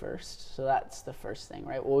move first. So that's the first thing,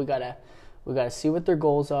 right? Well, we gotta see what their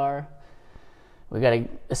goals are. We got to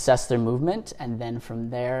assess their movement, and then from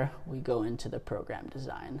there, we go into the program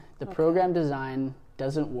design. The program design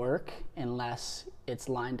doesn't work unless it's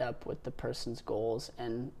lined up with the person's goals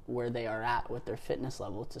and where they are at with their fitness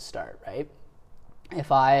level to start, right?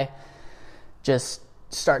 If I just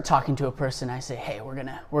start talking to a person, I say, hey, we're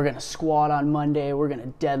gonna squat on Monday, we're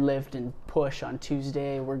gonna deadlift and push on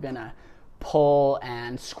Tuesday, we're gonna pull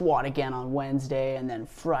and squat again on Wednesday, and then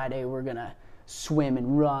Friday we're gonna swim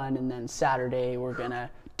and run, and then Saturday we're gonna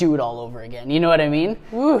do it all over again. You know what I mean?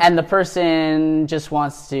 Woo. And the person just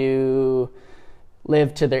wants to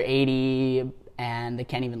live to their 80 and they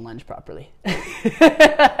can't even lunge properly.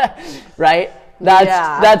 Right?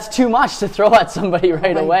 That's too much to throw at somebody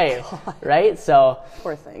right away. God. Right? So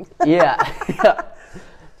poor thing. Yeah.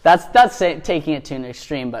 That's taking it to an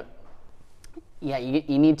extreme, but yeah,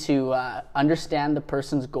 you need to understand the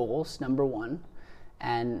person's goals, number one.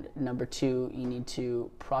 And number two, you need to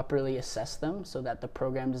properly assess them so that the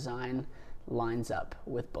program design lines up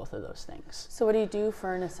with both of those things. So what do you do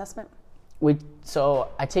for an assessment? So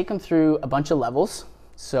I take them through a bunch of levels.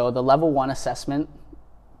 So the level 1 assessment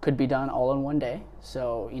could be done all in one day.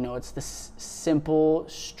 So, it's the simple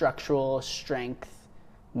structural strength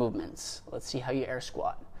movements. Let's see how you air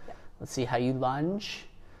squat. Yeah. Let's see how you lunge.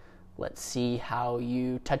 Let's see how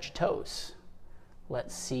you touch your toes.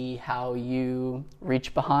 Let's see how you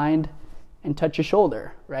reach behind and touch your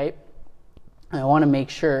shoulder, right? And I want to make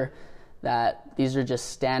sure that these are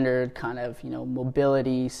just standard kind of,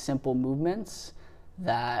 mobility, simple movements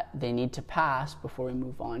that they need to pass before we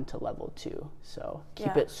move on to level 2. So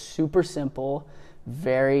keep it super simple,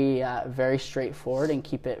 very, very straightforward, and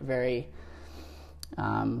keep it very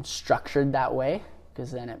structured that way.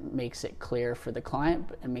 because then it makes it clear for the client,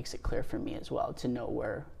 but it makes it clear for me as well to know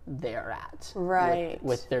where they're at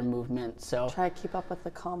with their movement. So try to keep up with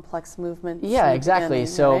the complex movements. Yeah, exactly.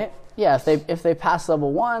 So right? yeah, if they pass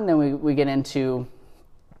level 1, then we get into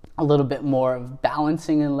a little bit more of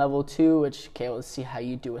balancing in level 2, which, okay, let's see how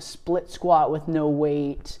you do a split squat with no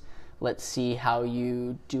weight. Let's see how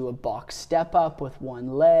you do a box step up with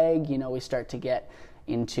one leg. You know, we start to get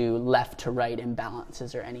into left to right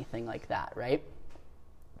imbalances or anything like that, right?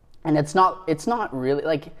 And it's not really,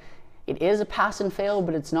 like, it is a pass and fail,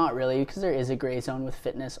 but it's not really, because there is a gray zone with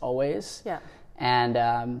fitness always. Yeah. And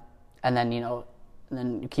then, you know, and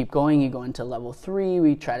then you keep going, you go into level 3,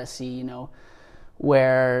 we try to see, you know,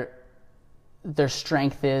 where their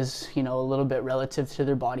strength is, you know, a little bit relative to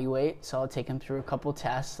their body weight. So I'll take them through a couple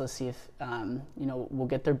tests. Let's see if, you know, we'll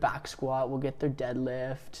get their back squat, we'll get their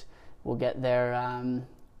deadlift, we'll get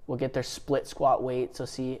their split squat weight. So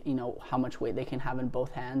see, you know, how much weight they can have in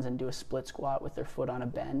both hands and do a split squat with their foot on a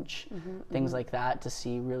bench, things like that, to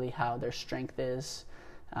see really how their strength is.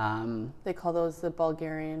 They call those the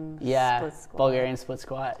Bulgarian split squat. Bulgarian split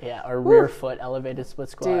squat, yeah, or rear foot elevated split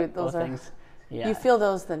squat. Dude, those are things. Yeah. You feel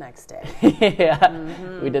those the next day.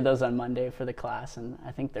 Yeah, we did those on Monday for the class, and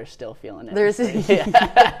I think they're still feeling it.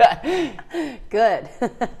 Good.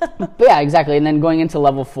 But yeah, exactly. And then going into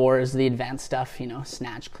level 4 is the advanced stuff. You know,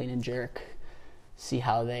 snatch, clean and jerk. See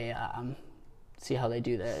how they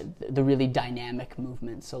do the really dynamic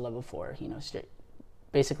movements. So level 4, you know,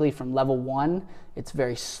 basically from level 1, it's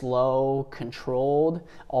very slow, controlled,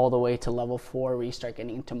 all the way to level 4 where you start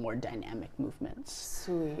getting into more dynamic movements.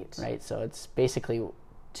 Sweet. Right, so it's basically,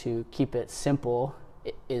 to keep it simple,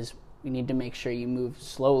 we need to make sure you move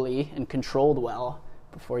slowly and controlled well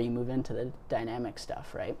before you move into the dynamic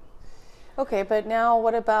stuff, right? Okay, but now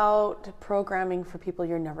what about programming for people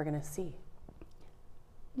you're never going to see?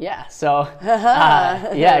 Yeah, so,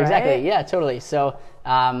 yeah, exactly, right? Yeah, totally. So,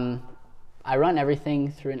 I run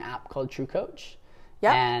everything through an app called True Coach.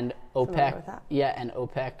 Yeah. And OPEX, and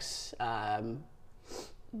OPEX,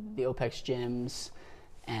 the OPEX gyms,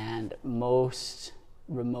 and most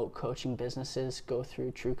remote coaching businesses go through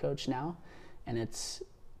True Coach now, and it's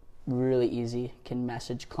really easy. Can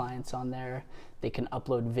message clients on there. They can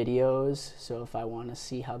upload videos. So if I want to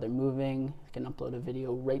see how they're moving, I can upload a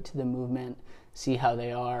video right to the movement, see how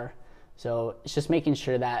they are. So it's just making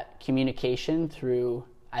sure that communication through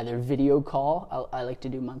either video call, I like to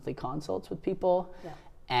do monthly consults with people,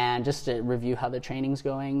 and just to review how the training's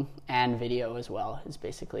going, and video as well is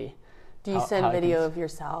basically. Do you send video of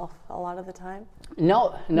yourself a lot of the time?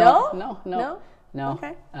 No.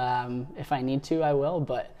 Okay. If I need to, I will,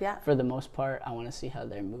 but yeah. For the most part, I want to see how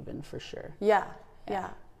they're moving for sure. Yeah.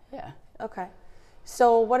 Okay.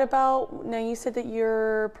 So what about, now you said that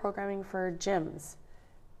you're programming for gyms.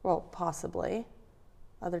 Well, possibly.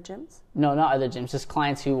 Other gyms? No, not other gyms, just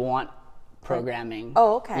clients who want programming.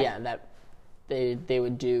 Oh, okay. Yeah, that they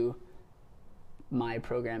would do my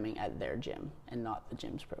programming at their gym and not the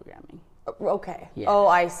gym's programming. Okay. Yeah. Oh,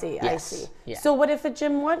 I see. Yes. I see. Yeah. So what if a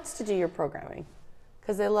gym wants to do your programming?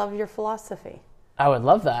 Because they love your philosophy. I would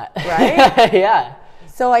love that. Right? Yeah.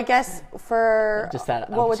 So I guess for just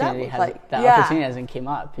that what would that opportunity look like? that opportunity hasn't came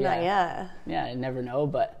up. Yeah. Not yet. Yeah, I never know,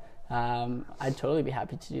 but I'd totally be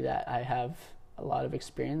happy to do that. I have a lot of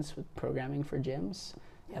experience with programming for gyms.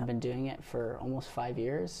 Yeah. I've been doing it for almost 5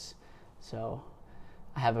 years, so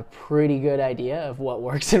I have a pretty good idea of what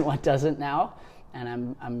works and what doesn't now,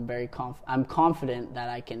 and I'm very confident that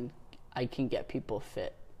I can get people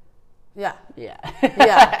fit. Yeah. Yeah.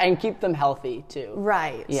 Yeah. And keep them healthy too.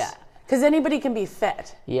 Right. Yeah. Because anybody can be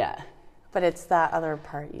fit. Yeah. But it's that other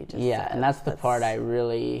part you just said. And that's the part I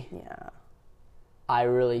really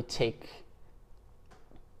take.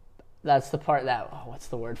 That's the part that, what's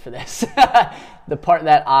the word for this? The part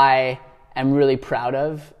that I am really proud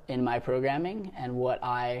of in my programming, and what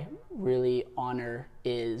I really honor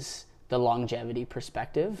is the longevity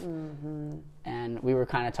perspective. Mm-hmm. And we were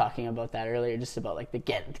kind of talking about that earlier, just about like the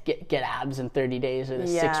get abs in 30 days or the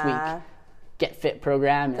 6-week get fit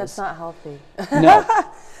program. That's not healthy. No.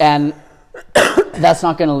 And that's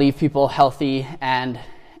not going to leave people healthy and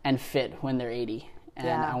fit when they're 80. And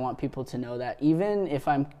I want people to know that even if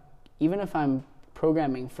I'm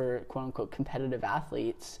programming for quote unquote competitive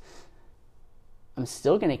athletes, I'm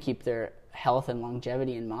still going to keep their health and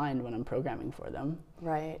longevity in mind when I'm programming for them.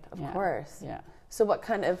 Right, of course. Yeah. So what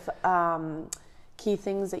kind of key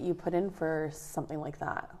things that you put in for something like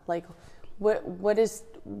that? Like what is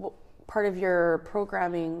part of your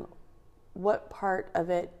programming, what part of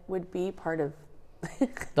it would be part of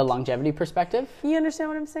the longevity perspective? You understand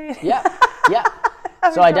what I'm saying? Yeah.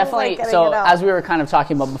 So I definitely, so out. as we were kind of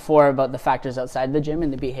talking about before about the factors outside the gym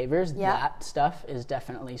and the behaviors, Yeah. that stuff is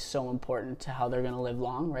definitely so important to how they're going to live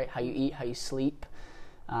long, right? How you eat, how you sleep,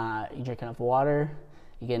 you drink enough water,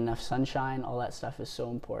 you get enough sunshine, all that stuff is so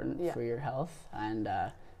important Yeah. for your health and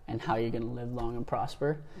how you're going to live long and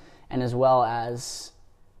prosper. And as well as,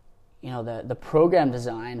 you know, the program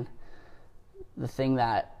design, the thing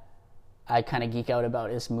that I kind of geek out about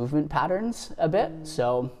is movement patterns a bit.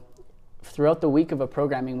 So throughout the week of a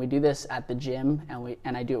programming, we do this at the gym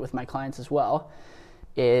and I do it with my clients as well,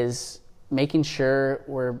 is making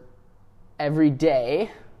sure every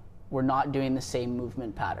day we're not doing the same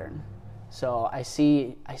movement pattern. So I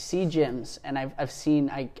see gyms and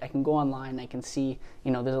I can go online, I can see,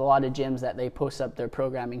 you know, there's a lot of gyms that they post up their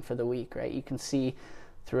programming for the week, right? You can see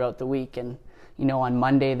throughout the week, and, you know, on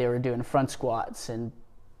Monday they were doing front squats, and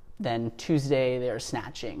then Tuesday they were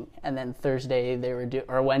snatching, and then Thursday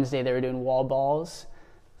or Wednesday they were doing wall balls.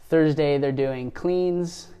 Thursday they're doing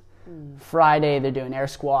cleans. Friday they're doing air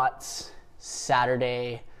squats.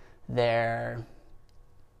 Saturday they're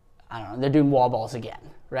doing wall balls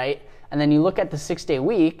again, right? And then you look at the 6-day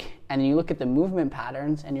week and you look at the movement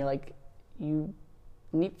patterns and you're like, you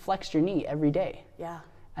flexed your knee every day. Yeah.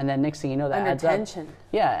 And then next thing you know, that Under adds tension. up.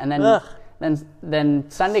 Yeah, and then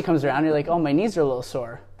Sunday comes around, you're like, oh, my knees are a little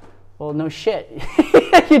sore. Well, no shit.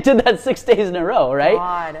 You did that 6 days in a row, right?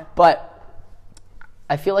 God. But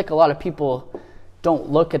I feel like a lot of people don't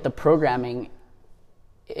look at the programming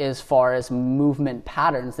as far as movement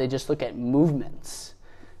patterns. They just look at movements.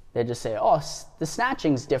 They just say, oh, the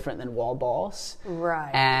snatching's different than wall balls. Right.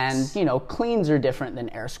 And, you know, cleans are different than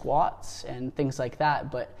air squats and things like that.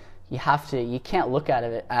 But you can't look at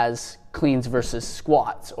it as cleans versus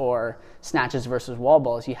squats or snatches versus wall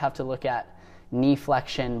balls. You have to look at knee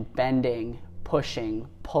flexion, bending, pushing,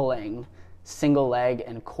 pulling, single leg,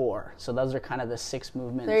 and core. So those are kind of the 6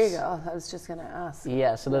 movements. There you go. I was just going to ask.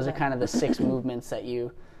 Yeah, so those are kind of the 6 movements that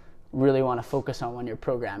you really want to focus on when you're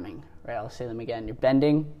programming, right? I'll say them again. You're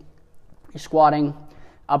bending, you're squatting,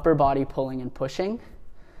 upper body pulling and pushing,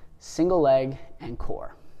 single leg, and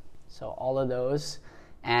core. So all of those.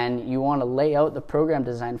 And you want to lay out the program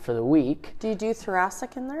design for the week. Do you do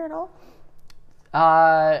thoracic in there at all?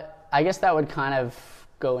 I guess that would kind of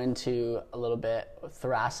go into a little bit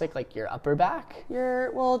thoracic, like your upper back.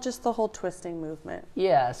 Just the whole twisting movement.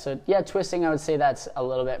 Yeah, so twisting, I would say that's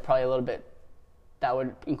probably a little bit, that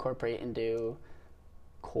would incorporate into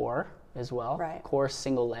core as well. Right. Core,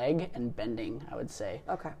 single leg, and bending, I would say.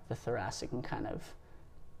 Okay. The thoracic can kind of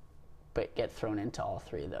get thrown into all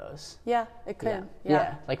 3 of those. Yeah, it could.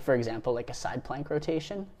 Yeah. Like, for example, like a side plank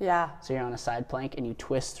rotation. Yeah. So you're on a side plank and you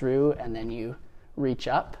twist through and then you reach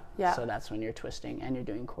up. Yeah. So that's when you're twisting and you're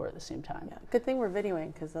doing core at the same time. Yeah. Good thing we're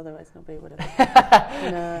videoing, because otherwise nobody would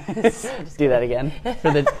have. Do that again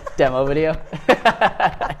for the demo video.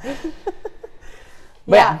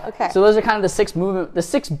 Okay. So those are kind of the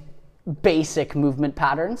 6 basic movement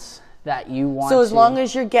patterns that you want. So as long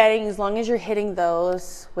as you're hitting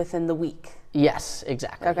those within the week. Yes,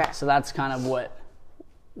 exactly. Okay. So that's kind of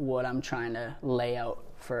what I'm trying to lay out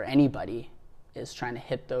for anybody, is trying to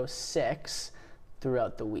hit those 6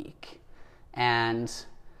 throughout the week. And,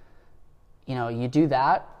 you know, you do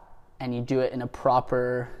that and you do it in a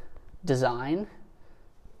proper design,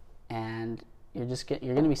 and you're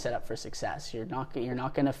going to be set up for success. You're not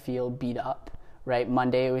going to feel beat up, right?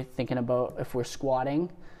 Monday we're thinking about if we're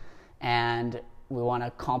squatting and we want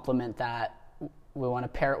to complement that. We want to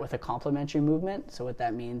pair it with a complementary movement. So what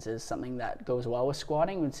that means is something that goes well with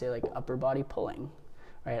squatting. We'd say like upper body pulling,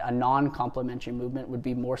 right? A non-complementary movement would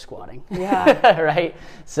be more squatting. Yeah. Right?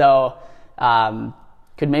 So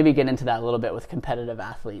could maybe get into that a little bit with competitive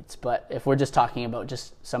athletes. But if we're just talking about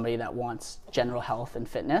just somebody that wants general health and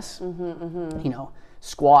fitness, you know,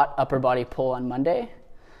 squat, upper body pull on Monday.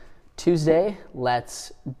 Tuesday,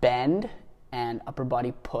 let's bend and upper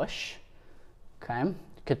body push. Okay?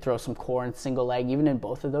 Could throw some core and single leg even in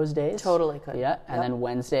both of those days. Totally could. Yeah. And then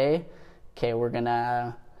Wednesday, okay, we're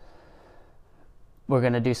gonna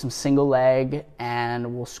do some single leg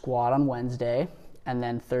and we'll squat on Wednesday. And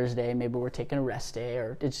then Thursday, maybe we're taking a rest day,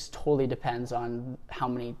 or it just totally depends on how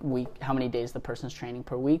many days the person's training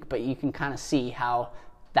per week. But you can kind of see how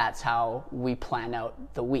that's how we plan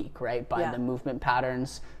out the week, right? By the movement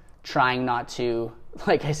patterns, trying not to,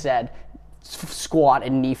 like I said, squat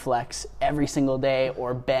and knee flex every single day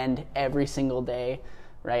or bend every single day,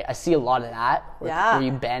 right? I see a lot of that where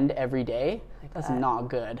you bend every day. That's not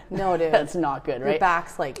good. No, dude. That's not good, right? Your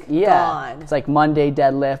back's like gone. It's like Monday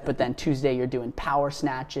deadlift, but then Tuesday you're doing power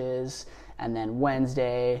snatches, and then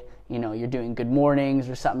Wednesday, you know, you're doing good mornings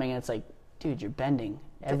or something, and it's like, dude, you're bending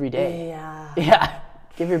every day. Yeah. Yeah.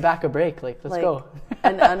 Give your back a break. Like, let's Like, go.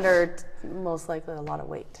 And under most likely a lot of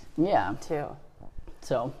weight Yeah. too.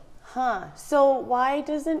 So, So why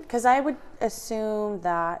doesn't, because I would assume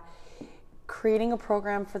that creating a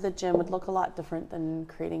program for the gym would look a lot different than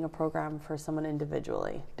creating a program for someone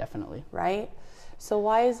individually, definitely. right? So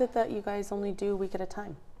why is it that you guys only do a week at a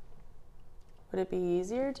time? Would it be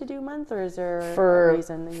easier to do a month, or is there a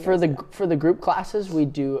reason that you guys do that? For the group classes, we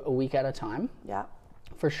do a week at a time. Yeah.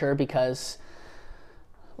 For sure, because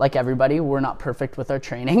like everybody, we're not perfect with our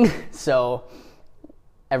training. So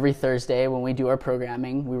every Thursday when we do our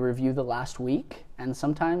programming, we review the last week, and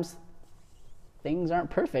sometimes things aren't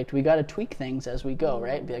perfect. We got to tweak things as we go,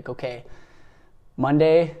 right? Be like, okay,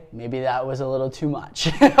 Monday, maybe that was a little too much,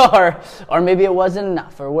 or maybe it wasn't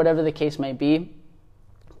enough, or whatever the case might be.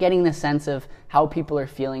 Getting the sense of how people are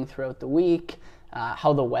feeling throughout the week,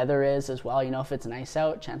 how the weather is as well. You know, if it's nice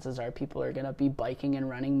out, chances are people are going to be biking and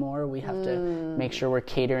running more. We have to make sure we're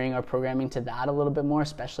catering our programming to that a little bit more,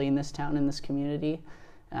 especially in this town, in this community.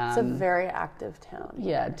 It's a very active town.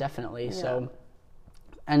 Yeah, definitely. Yeah. So,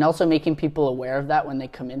 and also making people aware of that when they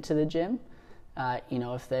come into the gym. You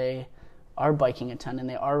know, if they are biking a ton and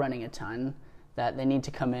they are running a ton, that they need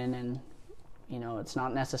to come in and, you know, it's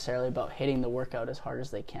not necessarily about hitting the workout as hard as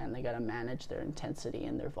they can. They got to manage their intensity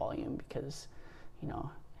and their volume because, you know,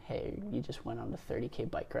 hey, you just went on a 30K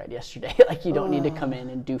bike ride yesterday. Like, you don't need to come in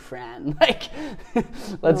and do Fran. Like,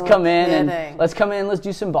 let's come in and let's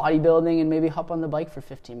do some bodybuilding and maybe hop on the bike for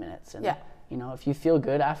 15 minutes. And, you know, if you feel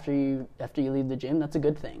good after you leave the gym, that's a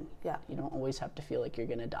good thing. Yeah. You don't always have to feel like you're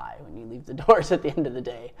going to die when you leave the doors at the end of the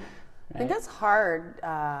day. Right? I think that's hard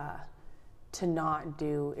to not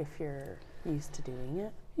do if you're used to doing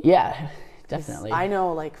it. Yeah, definitely. I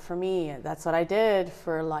know, like, for me, that's what I did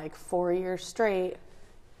for like 4 years straight.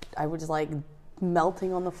 I was like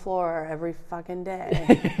melting on the floor every fucking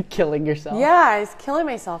day. Killing yourself. Yeah, I was killing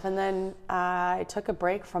myself. And then I took a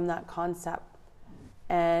break from that concept,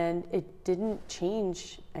 and it didn't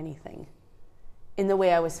change anything in the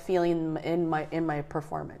way I was feeling in my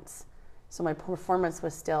performance. So my performance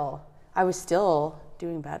was I was still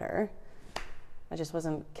doing better. I just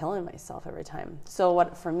wasn't killing myself every time. So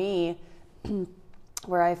what, for me,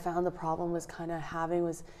 where I found the problem was kind of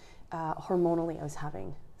hormonally, I was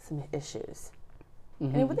having some issues.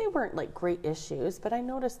 Mm-hmm. And they weren't like great issues, but I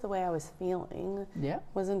noticed the way I was feeling. Yeah.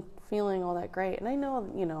 Wasn't feeling all that great. And I know,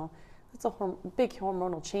 you know, it's a big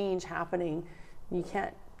hormonal change happening. You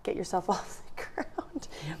can't get yourself off the ground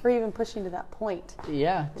or even pushing to that point.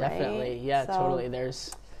 Yeah, definitely. Right? Yeah, totally.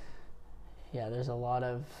 There's a lot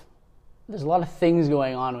of things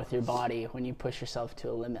going on with your body when you push yourself to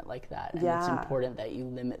a limit like that. And it's important that you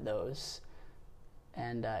limit those.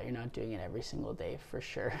 And you're not doing it every single day for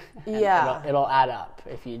sure. And it'll add up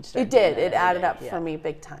if you start. It added up for me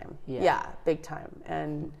big time. Yeah, big time.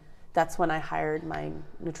 And that's when I hired my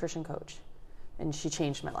nutrition coach, and she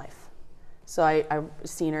changed my life. So I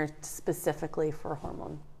seen her specifically for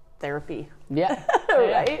hormone therapy. Yeah.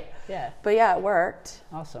 Right? Yeah. But yeah, it worked.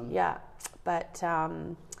 Awesome. Yeah. But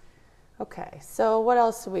okay, so what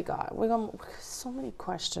else do we got? We got so many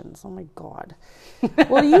questions. Oh my God.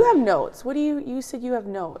 Well, you have notes. You said you have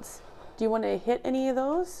notes. Do you want to hit any of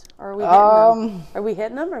those? Or are we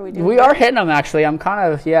hitting them? Are we hitting them? We are hitting them, actually. I'm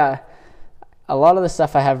kind of, a lot of the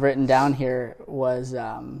stuff I have written down here was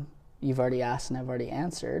you've already asked and I've already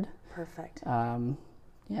answered. Perfect.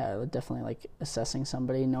 Definitely like assessing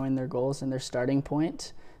somebody, knowing their goals and their starting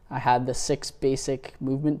point. I had the 6 basic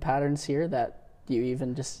movement patterns here that you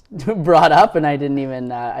even just brought up, and I didn't even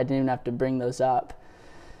have to bring those up.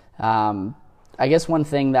 I guess one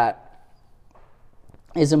thing that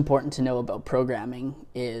is important to know about programming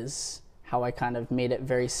is how I kind of made it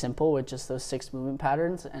very simple with just those 6 movement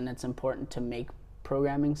patterns, and it's important to make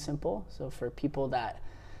programming simple. So for people that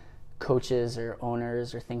coaches or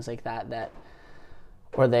owners or things like that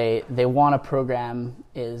or they want a program,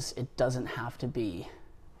 it doesn't have to be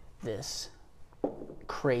this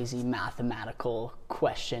crazy mathematical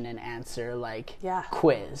question and answer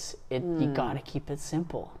quiz. You gotta keep it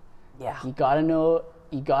simple. Yeah. You gotta know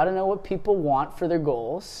what people want for their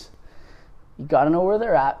goals. You gotta know where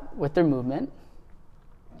they're at with their movement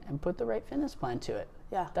and put the right fitness plan to it.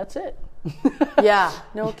 Yeah. That's it. Yeah,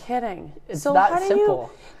 no kidding. It's so that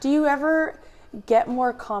simple. Do you ever get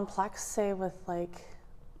more complex, say with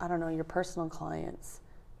your personal clients?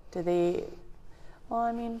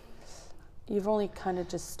 You've only kind of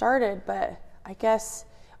just started, but I guess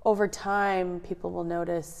over time people will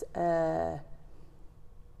notice, I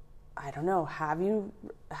don't know, have you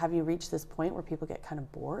reached this point where people get kind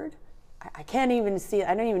of bored? I can't even see it.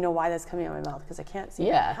 I don't even know why that's coming out of my mouth because I can't see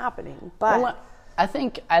it happening. But I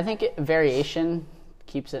think variation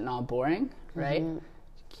keeps it not boring, right?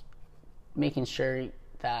 Making sure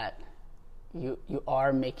that you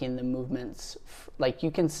are making the movements, like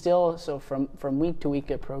you can still, so from week to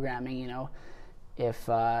week of programming, you know, if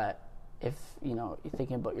you know, you're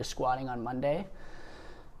thinking about your squatting on Monday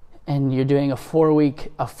and you're doing a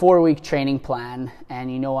 4-week training plan,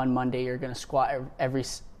 and you know on Monday you're going to squat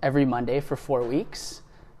every Monday for 4 weeks,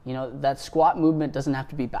 you know, that squat movement doesn't have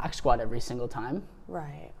to be back squat every single time.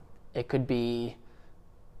 Right. It could be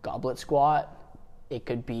goblet squat. It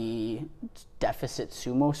could be deficit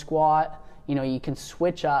sumo squat. You know, you can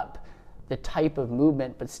switch up the type of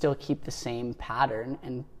movement but still keep the same pattern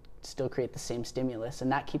and still create the same stimulus,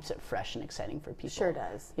 and that keeps it fresh and exciting for people. Sure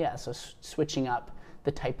does. Yeah, so switching up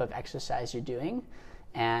the type of exercise you're doing,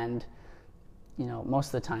 and you know, most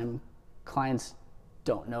of the time clients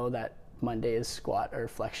don't know that Monday is squat or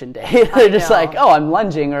flexion day. They're just like, oh, I'm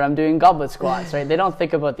lunging or I'm doing goblet squats, right? They don't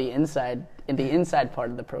think about the inside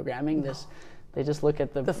part of the programming. They just look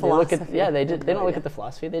at the philosophy. They don't look at the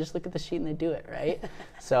philosophy. They just look at the sheet and they do it, right?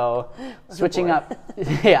 So switching up,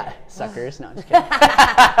 yeah, suckers. No, I'm just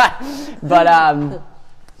kidding. But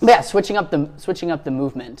yeah, switching up the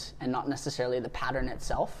movement and not necessarily the pattern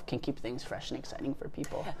itself can keep things fresh and exciting for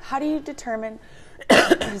people. How do you determine?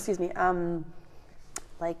 Excuse me.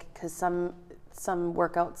 Like, because some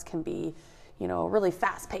workouts can be, you know, really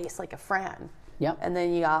fast paced, like a Fran. Yep. And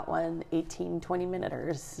then you got 18, 20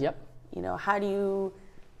 minuters. Yep. You know, how do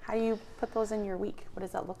you put those in your week? What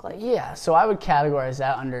does that look like? Yeah, so I would categorize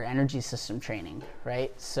that under energy system training,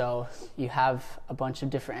 right? So you have a bunch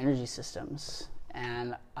of different energy systems,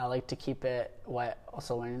 and I like to keep it,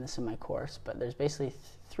 also learning this in my course, but there's basically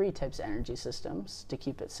 3 types of energy systems to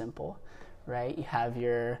keep it simple, right? You have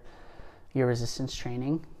your resistance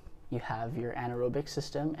training, you have your anaerobic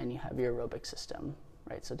system, and you have your aerobic system,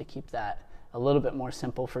 right? So to keep that a little bit more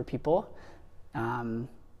simple for people,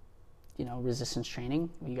 you know, resistance training,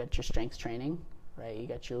 you got your strength training, right? You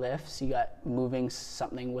got your lifts, you got moving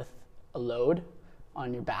something with a load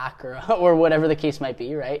on your back or whatever the case might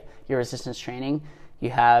be, right? Your resistance training.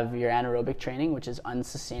 You have your anaerobic training, which is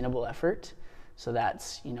unsustainable effort. So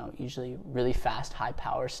that's, you know, usually really fast, high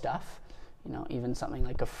power stuff. You know, even something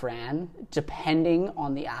like a Fran, depending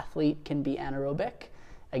on the athlete, can be anaerobic.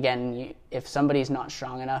 Again, if somebody's not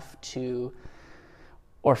strong enough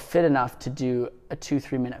or fit enough to do a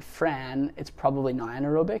 2-3 minute Fran, it's probably not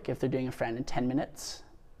anaerobic. If they're doing a Fran in 10 minutes,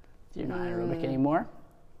 you're not anaerobic anymore.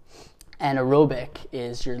 And aerobic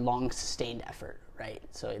is your long sustained effort, right?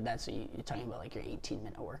 So that's what you're talking about, like your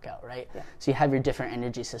 18-minute workout, right? Yeah. So you have your different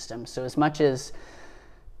energy systems. So as much as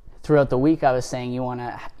throughout the week I was saying you want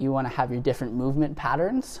to have your different movement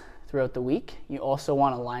patterns throughout the week, you also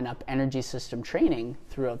want to line up energy system training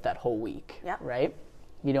throughout that whole week, right?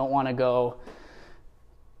 You don't want to go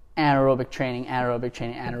anaerobic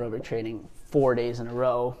training 4 days in a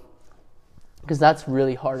row, because that's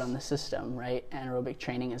really hard on the system, right? Anaerobic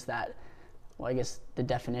training is that, well, I guess the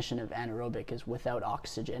definition of anaerobic is without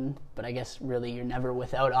oxygen, but I guess really you're never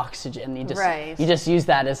without oxygen. You just use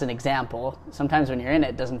that as an example. Sometimes when you're in it,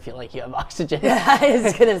 it doesn't feel like you have oxygen. Yeah, I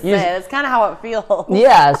was gonna say that's kind of how it feels.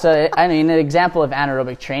 Yeah, so I mean, an example of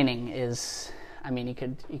anaerobic training is, I mean, you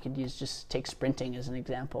could take sprinting as an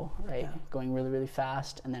example, right? Yeah. Going really, really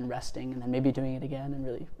fast and then resting and then maybe doing it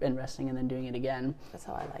again and resting and then doing it again. That's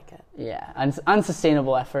how I like it. Yeah,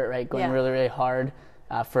 unsustainable effort, right? Going really, really hard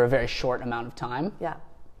for a very short amount of time. Yeah.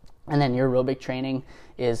 And then your aerobic training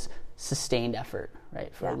is sustained effort,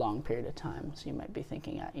 right? For a long period of time. So you might be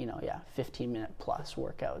thinking at, 15-minute plus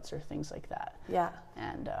workouts or things like that. Yeah.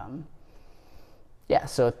 And yeah,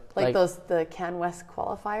 so like the CanWest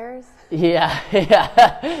qualifiers. Yeah.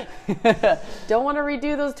 Don't want to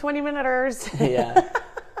redo those 20-minuters. Yeah,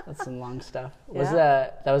 that's some long stuff.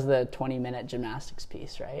 That was the 20-minute gymnastics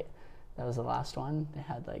piece, right? That was the last one. They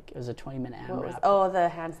had it was a 20-minute AMRAP.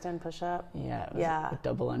 The handstand push-up. Yeah, it was with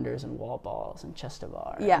double unders and wall balls and chest to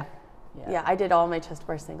bar. Yeah, I did all my chest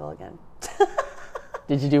bar single again.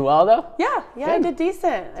 Did you do well though? Yeah, Good. I did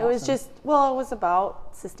decent. That's it was awesome. it was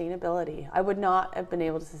about sustainability. I would not have been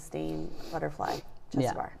able to sustain butterfly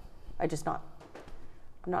chest bar. I'm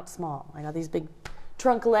not small. I got these big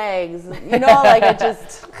trunk legs,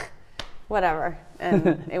 whatever.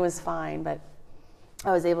 And it was fine, but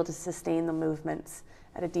I was able to sustain the movements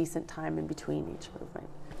at a decent time in between each movement.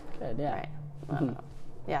 Good, yeah. Right. Mm-hmm.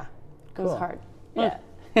 Yeah, cool. It was hard. Yeah.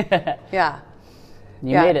 Yeah.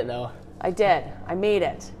 You made it though. I did. I made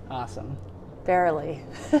it. Awesome. Barely.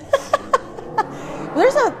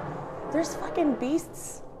 There's fucking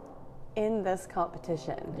beasts in this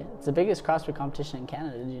competition. Yeah, it's the biggest CrossFit competition in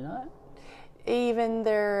Canada. Did you know that? Even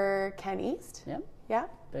their Can East? Yep. Yeah.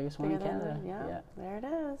 Biggest one in Bigger than Canada. yeah. There it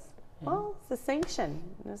is. Yeah. Well, it's a sanction.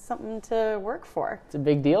 It's something to work for. It's a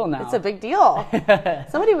big deal now. It's a big deal.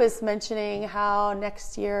 Somebody was mentioning how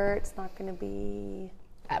next year it's not going to be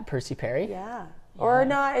at Percy Perry. Yeah. Or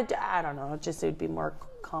not. I don't know. Just it would be more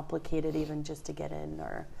complicated even just to get in.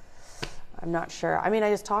 Or I'm not sure. I mean, I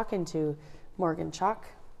was talking to Morgan Chuck,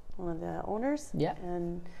 one of the owners. Yeah.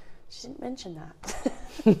 And she didn't mention that.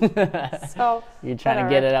 So you're trying to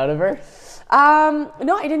get it out of her?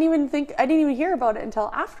 No, I didn't even hear about it until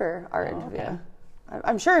after our interview. Okay.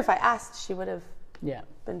 I'm sure if I asked, she would have Yeah.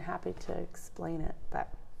 been happy to explain it. But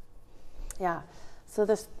yeah, so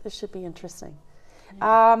this should be interesting.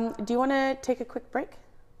 Yeah. Do you want to take a quick break?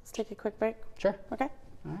 Let's take a quick break. Sure. Okay.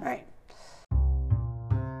 All right.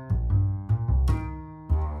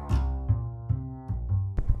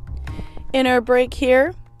 In our break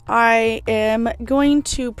here, I am going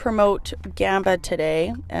to promote Gamba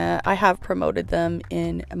today. I have promoted them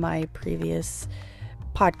in my previous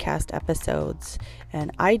podcast episodes,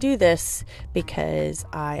 and I do this because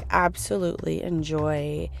I absolutely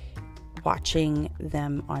enjoy watching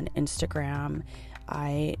them on Instagram.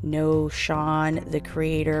 I know Sean, the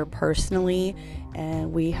creator, personally,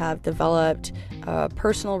 and we have developed a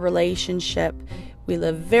personal relationship. We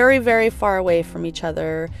live very, very far away from each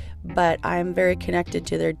other, but I'm very connected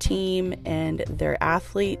to their team and their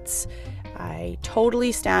athletes. I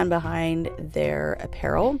totally stand behind their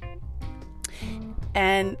apparel.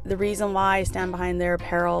 And the reason why I stand behind their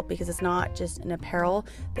apparel, because it's not just an apparel.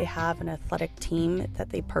 They have an athletic team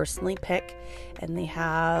that they personally pick, and they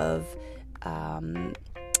have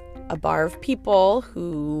a bar of people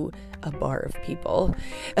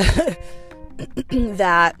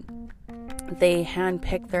that they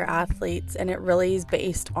handpick their athletes, and it really is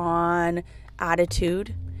based on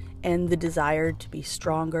attitude and the desire to be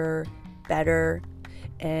stronger, better,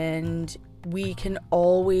 and we can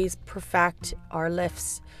always perfect our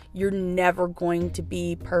lifts. You're never going to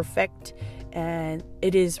be perfect, and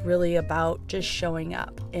it is really about just showing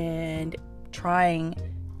up and trying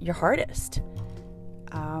your hardest.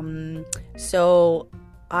 So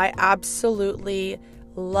I absolutely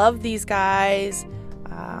love these guys.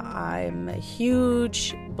 I'm a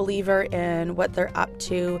huge believer in what they're up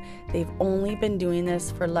to. They've only been doing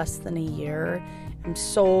this for less than a year. I'm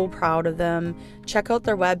so proud of them. Check out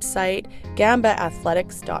their website,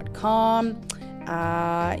 gambaathletics.com.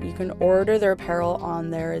 You can order their apparel on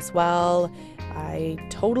there as well. I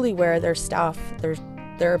totally wear their stuff.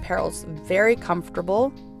 Their apparel's very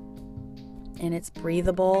comfortable, and it's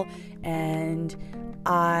breathable, and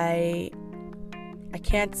I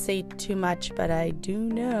can't say too much, but I do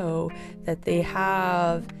know that they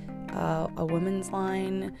have a women's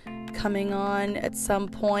line coming on at some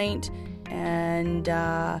point, and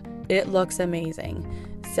it looks amazing.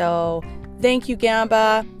 So thank you,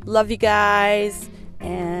 Gamba. Love you guys,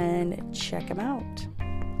 and check them out.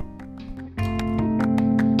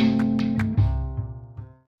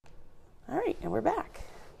 All right, and we're back.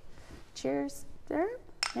 Cheers there.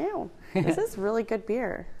 Now, this is really good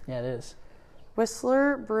beer. Yeah, it is.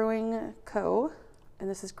 Whistler Brewing Co. And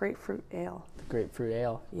this is grapefruit ale. The grapefruit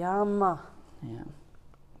ale. Yum. Yeah.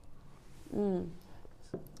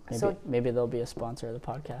 Maybe they'll be a sponsor of the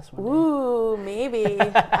podcast one day. Ooh, maybe.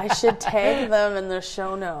 I should tag them in the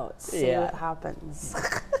show notes. See what happens.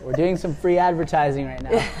 We're doing some free advertising right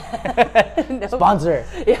now. Nope. Sponsor.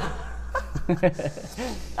 Yeah. I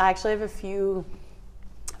actually have a few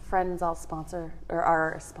friends I'll sponsor, or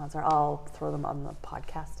our sponsor. I'll throw them on the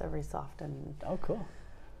podcast every so often. Oh, cool.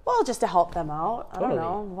 Well, just to help them out. Totally. I don't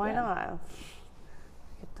know. Why not?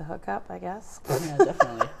 Get the hook up, I guess. Yeah,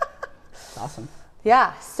 definitely. It's awesome.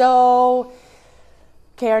 Yeah. So,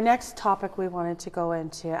 okay, our next topic we wanted to go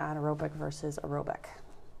into anaerobic versus aerobic,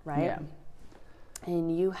 right? Yeah.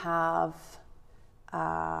 And you have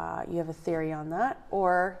a theory on that,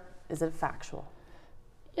 or is it factual?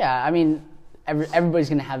 Yeah, I mean, everybody's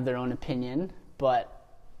going to have their own opinion, but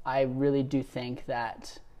I really do think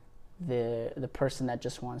that the person that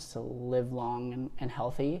just wants to live long and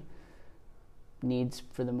healthy needs,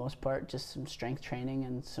 for the most part, just some strength training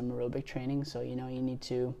and some aerobic training. So, you need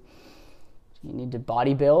to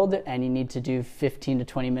bodybuild, and you need to do 15 to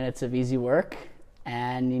 20 minutes of easy work,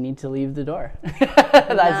 and you need to leave the door.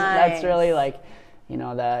 That's really the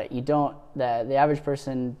average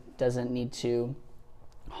person doesn't need to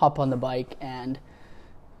hop on the bike and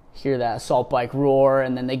hear that assault bike roar,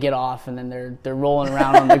 and then they get off, and then they're rolling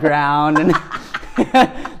around on the ground, and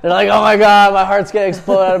they're like, oh my god, my heart's gonna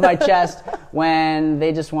explode out of my chest, when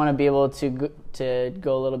they just want to be able to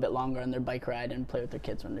go a little bit longer on their bike ride and play with their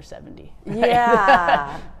kids when they're 70. Right?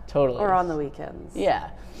 Yeah. Totally. Or on the weekends. Yeah.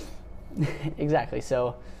 Exactly.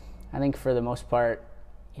 So I think for the most part,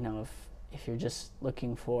 you know, if you're just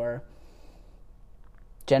looking for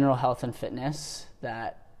general health and fitness,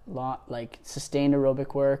 that like sustained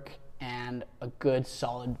aerobic work and a good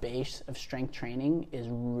solid base of strength training is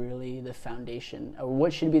really the foundation, or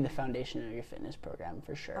what should be the foundation of your fitness program,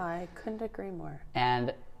 for sure. I couldn't agree more.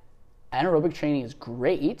 And anaerobic training is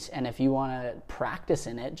great, and if you want to practice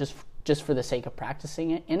in it just for the sake of practicing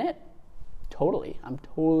it in it, I'm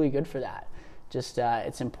totally good for that. Just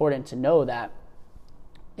it's important to know that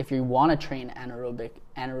if you want to train your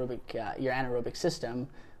anaerobic system,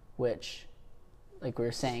 which, like we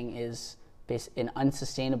were saying, is an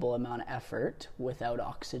unsustainable amount of effort without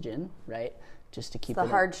oxygen, right? Just to keep the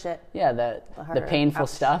hard shit. Yeah, the painful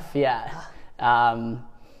stuff. Yeah.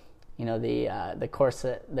 You know, the OPEX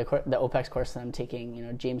course that I'm taking, you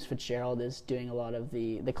know, James Fitzgerald is doing a lot of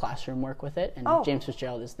the classroom work with it, and James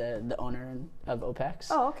Fitzgerald is the owner of OPEX.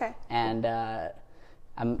 Oh, okay. And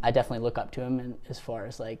I definitely look up to him, and as far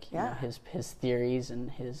as like you know, his theories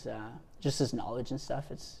and his just his knowledge and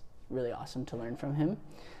stuff. It's really awesome to learn from him.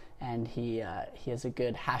 And he has a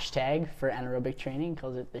good hashtag for anaerobic training. He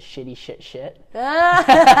calls it the shitty shit.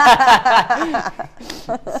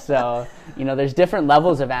 So, you know, there's different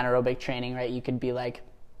levels of anaerobic training, right? You could be like,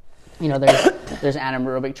 you know, there's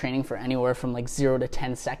anaerobic training for anywhere from like 0 to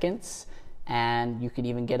 10 seconds. And you could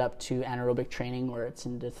even get up to anaerobic training where it's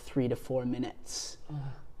into 3 to 4 minutes.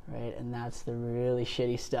 Right? And that's the really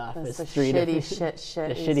shitty stuff. That's it's the 3 shitty to shit.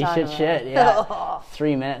 The shitty shit, yeah.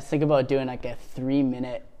 3 minutes. Think about doing like a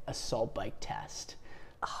 3-minute assault bike test.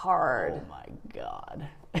 Hard. Oh my God.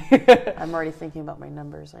 I'm already thinking about my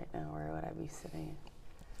numbers right now. Where would I be sitting?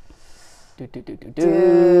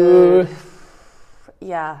 Dude.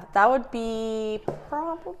 Yeah, that would be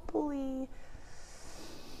probably,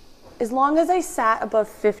 as long as I sat above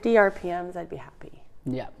 50 RPMs, I'd be happy.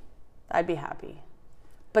 Yeah. I'd be happy.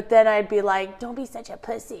 But then I'd be like, don't be such a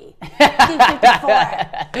pussy. Do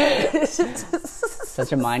 54.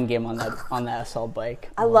 Such a mind game on that assault bike.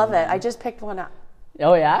 I love it. I just picked one up.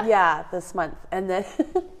 Oh, yeah? Yeah, this month. And then,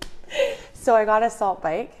 so I got a assault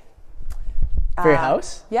bike. For your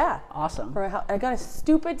house? Yeah. Awesome. For my house. I got a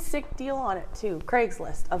stupid sick deal on it too.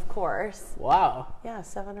 Craigslist, of course. Wow. Yeah,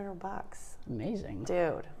 $700. Amazing.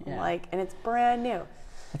 Dude. Yeah. Like, and it's brand new.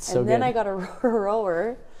 That's so and then good. I got a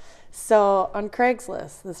rower. So on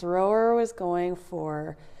Craigslist, this rower was going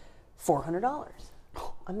for $400.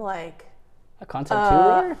 I'm like, a Concept 2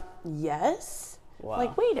 rower? yes. Wow.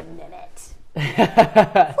 Like, wait a minute.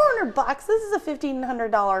 $400. This is a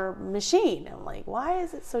 $1,500 machine. I'm like, why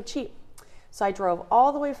is it so cheap? So I drove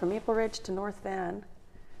all the way from Maple Ridge to North Van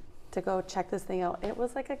to go check this thing out. It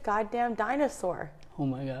was like a goddamn dinosaur. Oh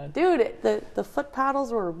my God. Dude, the foot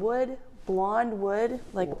paddles were wood, blonde wood,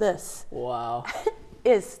 like this. Wow.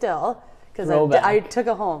 Is still, because I took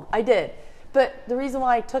it home. I did. But the reason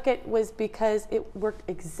why I took it was because it worked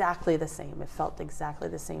exactly the same. It felt exactly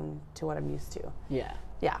the same to what I'm used to. Yeah.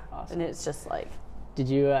 Yeah. Awesome. And it's just like. Did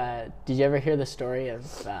you ever hear the story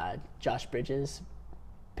of Josh Bridges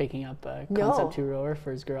picking up a Concept 2 rower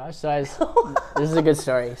for his garage? So this is a good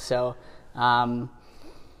story. So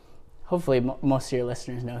hopefully most of your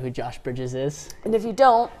listeners know who Josh Bridges is. And if you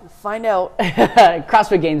don't, find out.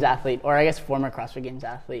 CrossFit Games athlete, or I guess former CrossFit Games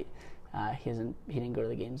athlete. He didn't go to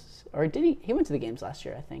the games, or did he? He went to the games last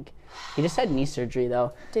year, I think. He just had knee surgery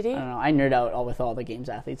though. Did he? I don't know. I nerd out with all the games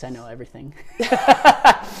athletes. I know everything.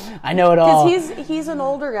 I know it all. Because he's an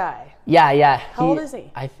older guy. Yeah. How old is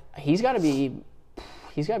he? He's got to be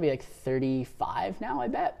like 35 now, I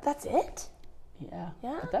bet. That's it? Yeah.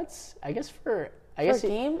 Yeah. But that's, I guess for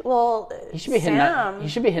game? Well, he should be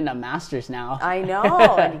hitting up Masters now. I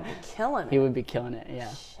know. And he'd be killing it. He would be killing it.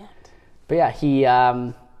 Yeah. Shit. But yeah, he.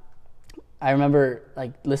 I remember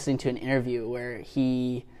like listening to an interview where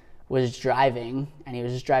he was driving, and he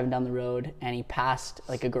was just driving down the road, and he passed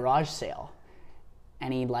like a garage sale,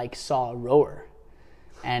 and he like saw a rower,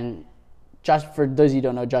 and Josh, for those of you who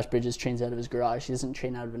don't know, Josh Bridges trains out of his garage. He doesn't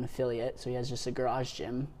train out of an affiliate, so he has just a garage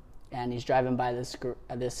gym. And he's driving by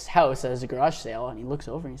this house that has a garage sale, and he looks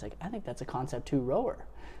over and he's like, I think that's a Concept 2 rower,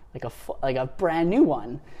 like a brand new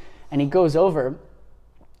one. And he goes over,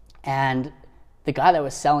 and the guy that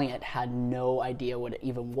was selling it had no idea what it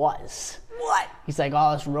even was. What? He's like,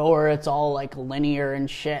 oh, this rower, it's all like linear and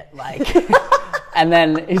shit, like. And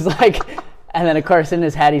then he's like, and then of course in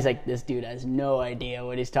his head he's like, this dude has no idea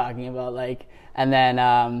what he's talking about, like. And then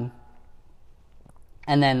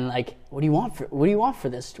like, what do you want for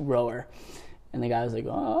this rower? And the guy was like,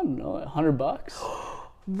 oh, I don't know, $100.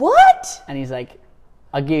 What? And he's like,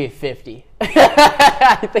 I'll give you 50.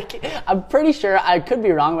 I'm pretty sure, I could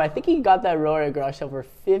be wrong, but I think he got that rower at garage sale for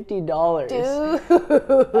 $50.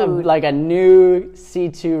 Dude. Like a new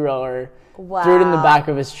C2 rower. Wow. Threw it in the back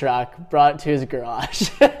of his truck, brought it to his garage.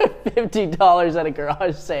 $50 at a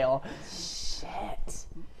garage sale. Shit.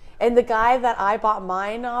 And the guy that I bought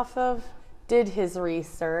mine off of did his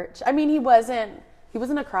research. I mean, he wasn't a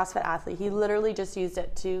CrossFit athlete. He literally just used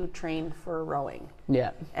it to train for rowing.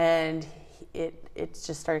 Yeah. And it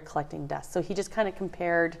just started collecting dust. So he just kind of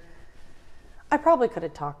compared. I probably could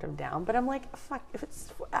have talked him down, but I'm like, fuck,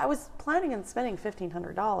 I was planning on spending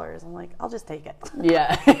 $1,500. I'm like, I'll just take it.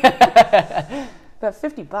 Yeah. But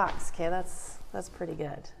 $50, okay, that's pretty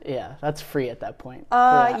good. Yeah, that's free at that point.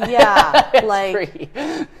 Yeah, It's like free.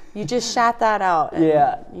 you just shat that out. And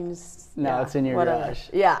Yeah. You just, Now it's in your garage.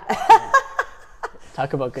 Yeah.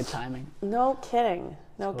 Talk about good timing. No kidding.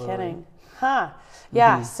 No Totally. kidding. Huh.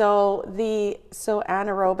 Yeah. So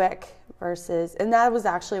anaerobic versus, and that was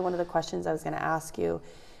actually one of the questions I was going to ask you,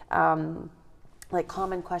 like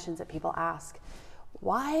common questions that people ask.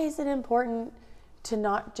 Why is it important to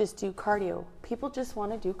not just do cardio? People just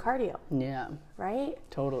want to do cardio, Yeah, right?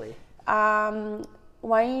 totally. Why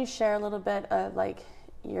don't you share a little bit of like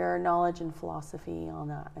your knowledge and philosophy on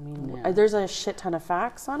that? I mean, Yeah. there's a shit ton of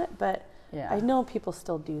facts on it, but Yeah. I know people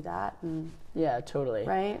still do that, and, Yeah, totally.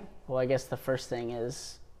 right? Well, I guess the first thing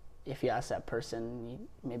is, if you ask that person, you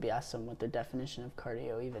maybe ask them what their definition of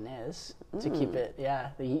cardio even is, to keep it,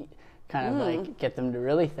 kind of like get them to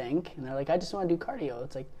really think. And they're like, I just want to do cardio.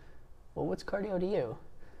 It's like, well, what's cardio to you?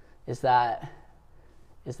 Is that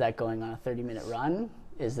going on a 30-minute run?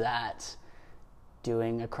 Is that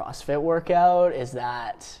doing a CrossFit workout? Is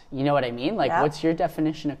that, you know what I mean? Like, Yeah. what's your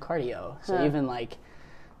definition of cardio? So even like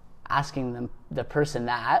asking the person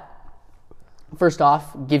that, first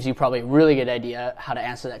off, gives you probably a really good idea how to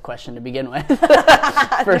answer that question to begin with,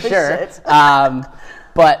 for sure.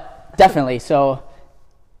 But definitely, so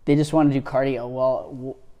they just want to do cardio.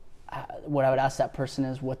 Well, what I would ask that person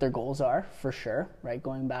is what their goals are, for sure, right?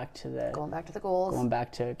 Going back to the goals. Going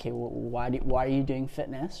back to, okay, well, why are you doing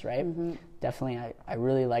fitness, right? Definitely, I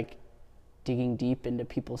really like digging deep into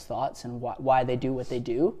people's thoughts and why they do what they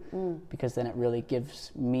do, because then it really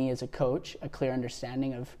gives me as a coach a clear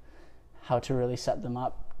understanding of how to really set them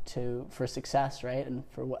up for success, right? And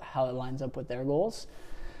for how it lines up with their goals.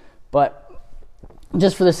 But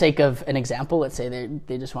just for the sake of an example, let's say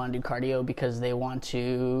they just want to do cardio because they want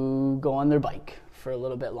to go on their bike for a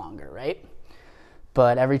little bit longer, right?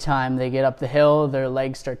 But every time they get up the hill, their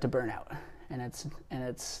legs start to burn out. And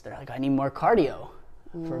they're like, I need more cardio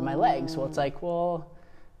for my legs. Well, it's like, well,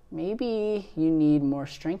 maybe you need more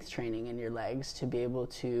strength training in your legs to be able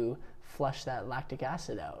to flush that lactic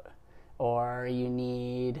acid out. Or you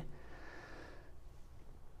need,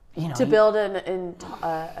 to build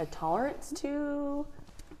a tolerance to.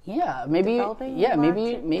 Yeah, maybe. Developing Yeah,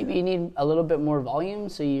 maybe lactic. you need a little bit more volume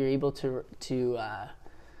so you're able to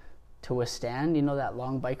withstand, that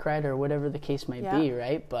long bike ride or whatever the case might be,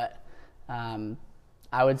 right? But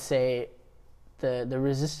I would say the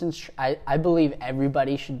resistance. I believe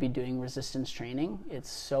everybody should be doing resistance training.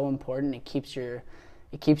 It's so important. It keeps your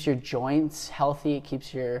joints healthy. It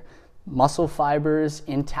keeps your muscle fibers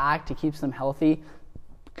intact. It keeps them healthy.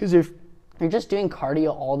 Because if you're just doing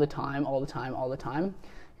cardio all the time,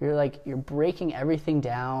 you're breaking everything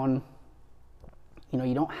down. You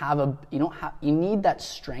need that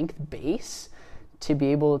strength base to be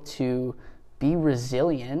able to be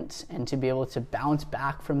resilient and to be able to bounce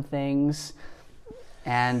back from things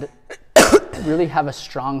and really have a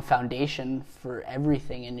strong foundation for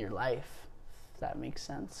everything in your life, if that makes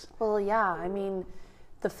sense. Well, yeah, I mean,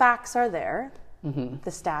 the facts are there. The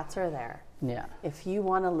stats are there. Yeah. If you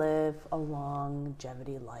want to live a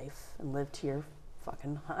longevity life and live to your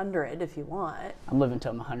fucking 100 if you want. I'm living till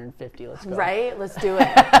I'm 150. Let's go. Right? Let's do it.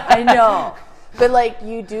 I know. But like,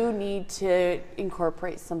 you do need to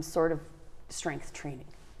incorporate some sort of strength training.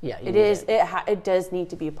 Yeah. It does need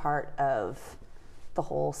to be a part of the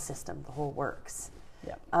whole system, the whole works.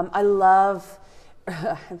 Yeah. I love,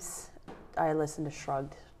 I listen to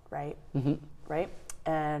Shrugged, right? Right?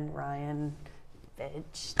 And Ryan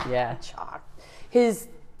Fitch, Yeah. Chalk, his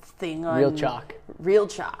thing on Real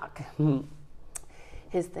Chalk.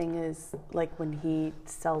 His thing is like when he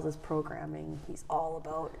sells his programming, he's all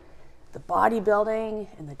about the bodybuilding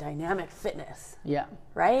and the dynamic fitness. Yeah.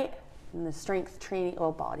 Right? And the strength training,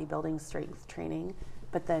 bodybuilding strength training,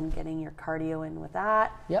 but then getting your cardio in with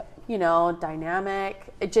that. Yep.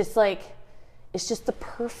 Dynamic. It's just the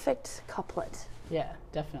perfect couplet Yeah,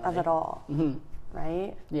 definitely. of it all.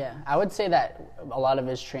 Right? Yeah, I would say that a lot of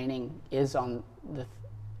his training is on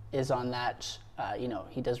is on that,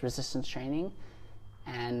 he does resistance training,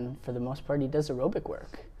 and for the most part, he does aerobic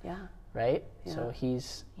work. Yeah. Right? Yeah. So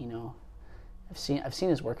he's, I've seen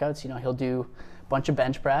his workouts. He'll do a bunch of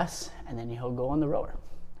bench press, and then he'll go on the rower,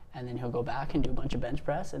 and then he'll go back and do a bunch of bench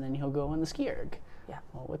press, and then he'll go on the ski erg. Yeah.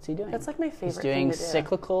 Well, what's he doing? That's like my favorite He's doing thing to do.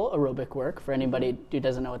 cyclical aerobic work. For anybody who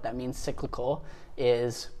doesn't know what that means, cyclical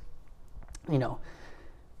is,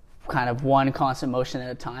 kind of one constant motion at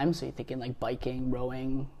a time. So you're thinking like biking,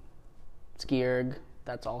 rowing, ski erg,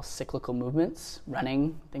 that's all cyclical movements,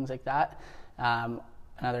 running, things like that.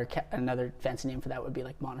 Another fancy name for that would be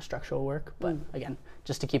like monostructural work. But again,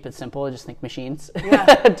 just to keep it simple, just think machines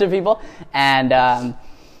to people. And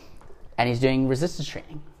he's doing resistance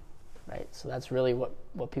training, right? So that's really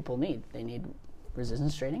what people need. They need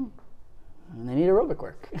resistance training, and they need aerobic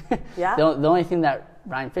work. Yeah. The only thing that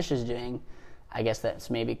Ryan Fish is doing, I guess that's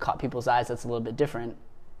maybe caught people's eyes that's a little bit different,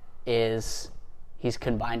 is he's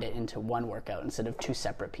combined it into one workout instead of two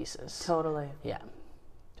separate pieces. Totally. Yeah,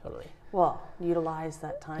 totally. Well, utilize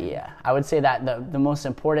that time. Yeah, I would say that the most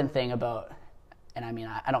important thing about, and I mean,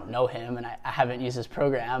 I don't know him and I haven't used his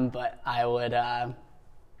program, but I would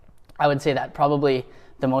say that probably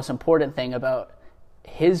the most important thing about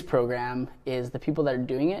his program is the people that are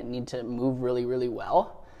doing it need to move really, really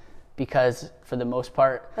well. Because for the most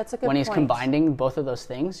part, That's a good when he's point. combining both of those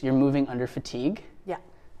things, you're moving under fatigue. Yeah.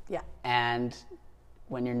 Yeah. And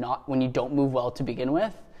when you don't move well to begin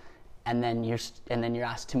with, and then you're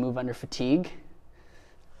asked to move under fatigue,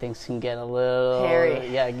 things can get a little hairy.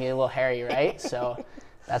 Yeah, get a little hairy, right? So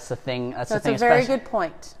that's the thing. That's the thing. a very good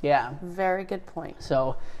point. Yeah. Very good point.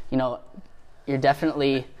 So you're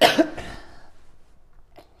definitely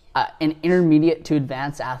an intermediate to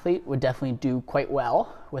advanced athlete would definitely do quite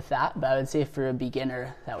well with that, but I would say for a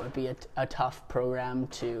beginner that would be a tough program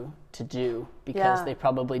to do, because Yeah. they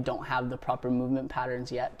probably don't have the proper movement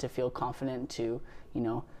patterns yet to feel confident to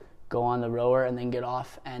go on the rower and then get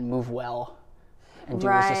off and move well and do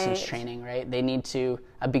resistance Right. training, right?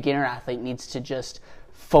 A beginner athlete needs to just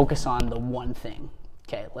focus on the one thing.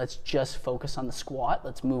 Okay, let's just focus on the squat.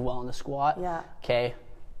 Let's move well in the squat. Yeah. Okay,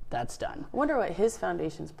 that's done. I wonder what his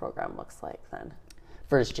foundations program looks like then.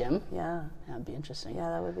 For his gym, Yeah. that'd be interesting. Yeah,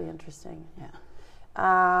 that would be interesting. Yeah.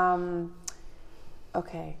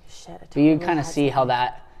 Okay. Shit. But you kind of see how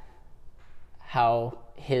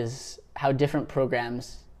different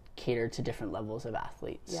programs cater to different levels of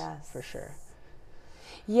athletes. Yes. For sure.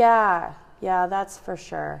 Yeah, that's for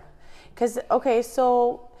sure. Because, okay,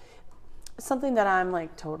 so something that I'm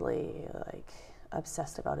like totally like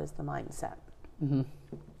obsessed about is the mindset. Mm-hmm.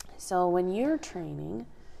 So when you're training,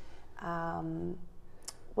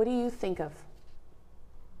 what do you think of?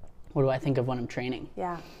 What do I think of when I'm training?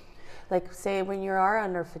 Yeah. Like say when you are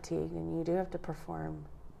under fatigue and you do have to perform,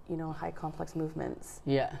 high complex movements,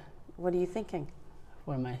 Yeah. what are you thinking?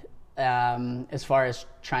 What am I? As far as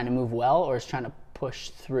trying to move well, or as trying to push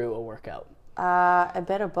through a workout? A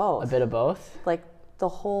bit of both. A bit of both. Like the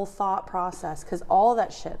whole thought process, because all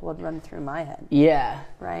that shit would run through my head, Yeah.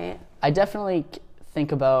 right? I definitely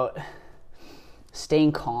think about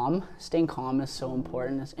staying calm. Staying calm is so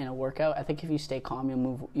important in a workout. I think if you stay calm,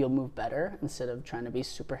 you'll move better instead of trying to be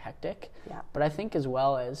super hectic. Yeah. But I think as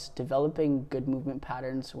well as developing good movement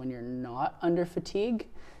patterns when you're not under fatigue,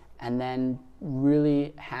 and then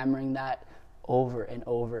really hammering that over and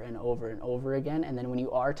over and over and over again. And then when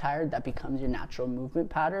you are tired, that becomes your natural movement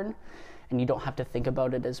pattern, and you don't have to think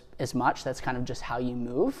about it as much. That's kind of just how you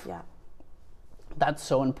move. Yeah. That's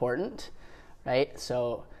so important, right?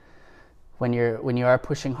 So when you are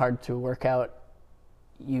pushing hard through a workout,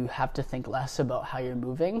 you have to think less about how you're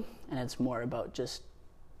moving, and it's more about just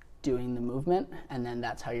doing the movement, and then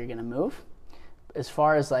that's how you're going to move. As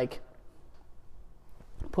far as like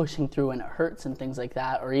pushing through when it hurts and things like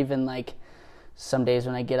that, or even like some days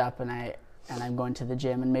when I get up and I'm going to the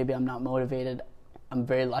gym and maybe I'm not motivated, I'm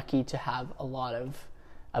very lucky to have a lot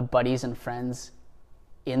of buddies and friends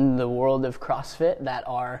in the world of CrossFit that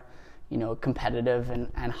are, competitive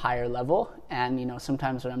and higher level. And,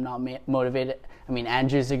 sometimes when I'm not motivated, I mean,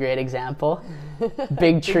 Andrew's a great example.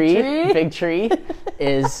 Big tree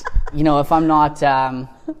is, if I'm not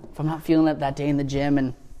feeling it that day in the gym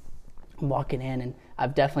and I'm walking in, and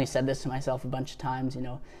I've definitely said this to myself a bunch of times,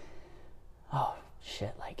 oh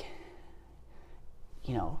shit, like,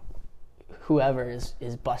 whoever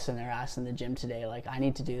is busting their ass in the gym today, like I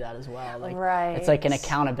need to do that as well. Like, right. It's like an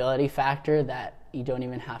accountability factor that you don't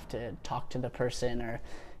even have to talk to the person or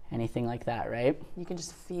anything like that, right? You can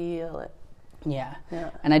just feel it. Yeah. Yeah.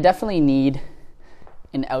 And I definitely need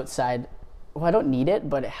an outside, well, I don't need it,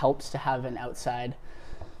 but it helps to have an outside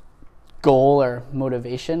goal or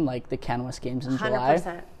motivation, like the Canada West Games in July.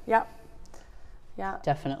 100%. Yep. Yeah.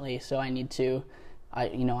 Definitely. So I need to, I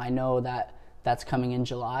know that that's coming in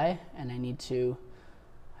July, and I need to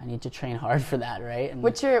train hard for that, right? And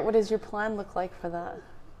What does your plan look like for that?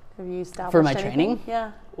 Have you established for my anything? training?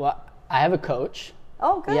 Yeah. Well, I have a coach.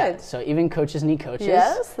 Oh, good. Yeah. So even coaches need coaches.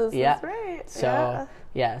 Yes, this Yeah. is great.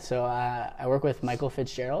 So I work with Michael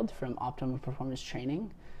Fitzgerald from Optimum Performance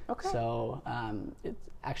Training. Okay. So it's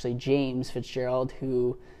actually James Fitzgerald,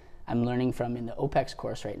 who I'm learning from in the OPEX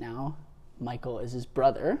course right now. Michael is his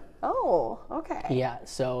brother. Oh, okay. Yeah.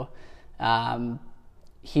 So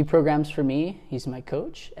he programs for me. He's my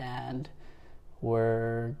coach, and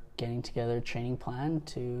we're getting together a training plan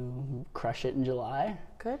to crush it in July.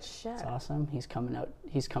 Good shit. It's awesome. He's coming out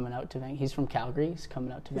to Vancouver. He's from Calgary. He's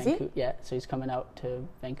coming out to Is he? Vancouver. Yeah, so he's coming out to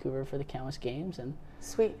Vancouver for the Canada West Games, and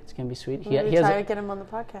Sweet. it's gonna be sweet. Maybe He has try to get him on the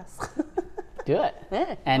podcast. do it.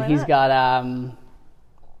 Yeah, And why he's not? got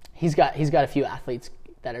he's got a few athletes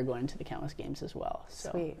that are going to the Canada West Games as well.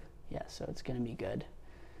 So Sweet. yeah, so it's gonna be good.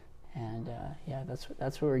 And yeah, that's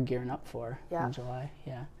what we're gearing up for Yeah. in July.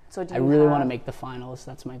 Yeah. So do I you really want to have- make the finals.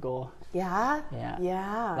 That's my goal. Yeah. Yeah.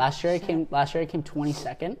 Yeah. Last year I came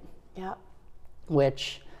 22nd. Yeah.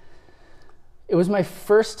 Which it was my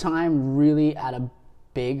first time really at a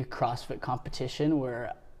big CrossFit competition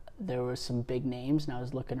where there were some big names, and I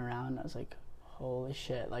was looking around and I was like, holy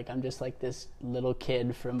shit, like I'm just like this little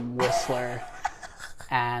kid from Whistler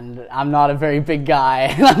and I'm not a very big guy,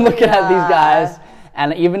 and I'm looking at these guys,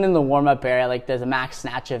 and even in the warm-up area, like there's a max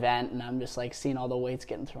snatch event, and I'm just like seeing all the weights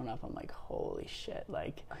getting thrown up. I'm like, holy shit,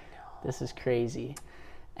 like this is crazy.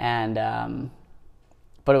 And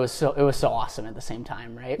but it was so awesome at the same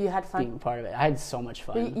time, right? You had fun? Being part of it. I had so much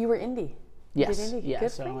fun. You were indie. Yes. You did indie. Yeah.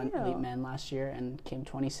 Good So for I went you. elite men last year and came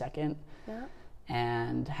 22nd. Yeah.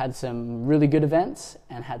 And had some really good events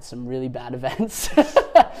and had some really bad events.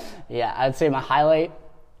 Yeah, I'd say my highlight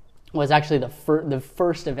was actually the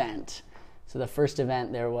first event. So the first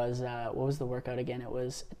event, there was what was the workout again? It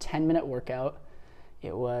was a 10-minute workout.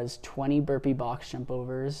 It was 20 burpee box jump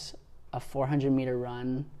overs, a 400-meter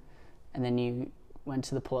run, and then you went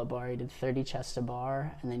to the pull-up bar. You did 30 chest to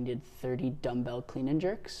bar, and then you did 30 dumbbell clean and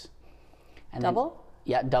jerks. And Double? Then,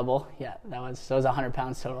 yeah, double. Yeah, that was 100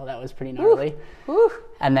 pounds total. That was pretty gnarly. Woo.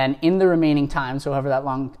 And then in the remaining time, so however that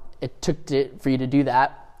long it took for you to do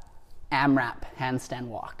that, AMRAP, handstand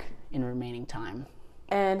walk, in remaining time.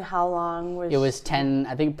 And how long was It was 10,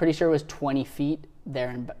 I think, pretty sure it was 20 feet there,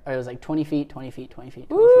 or it was like 20 feet, 20 feet, 20 feet,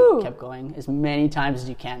 20 Woo. feet. Kept going as many times as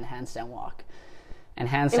you can handstand walk. And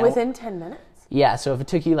handstand it within 10 minutes? Yeah, so if it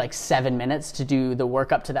took you like 7 minutes to do the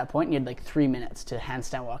work up to that point, you had like 3 minutes to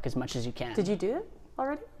handstand walk as much as you can. Did you do it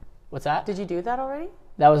already? What's that? Did you do that already?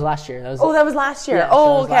 That was last year. That was Oh, that was last year. Yeah, so that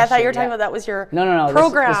oh, was okay. I last thought you year, were talking yeah. about that was your No.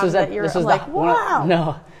 program. This was at, that you're this was I'm like, wow.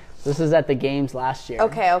 No, this was at the games last year.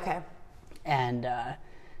 Okay. And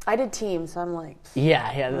I did team, so I'm like,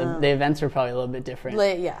 yeah. The events were probably a little bit different.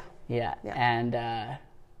 yeah. Yeah.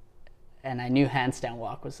 And I knew handstand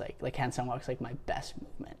walk was like handstand walk was like my best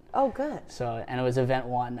movement. Oh, good. So, and it was event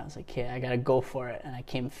 1. I was like, okay, I gotta go for it, and I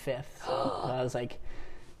came 5th. So I was like,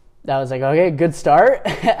 okay, good start.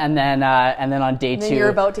 and then on day 2, Then you're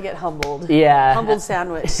about to get humbled. Yeah, Humbled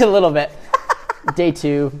sandwich. a little bit. Day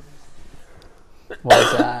 2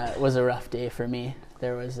 was a rough day for me.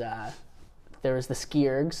 There was the ski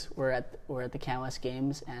ergs. We're at the Canada West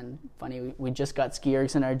Games, and funny, we just got ski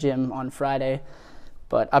ergs in our gym on Friday,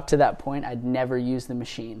 but up to that point, I'd never used the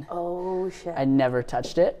machine. Oh shit. I'd never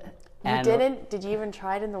touched it. You didn't? Did you even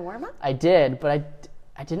try it in the warm up? I did, but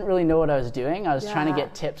I didn't really know what I was doing. I was trying to Yeah.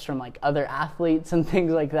 get tips from like other athletes and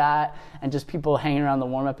things like that, and just people hanging around the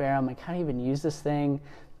warm-up area. I'm like, how do you even use this thing?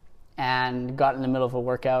 And got in the middle of a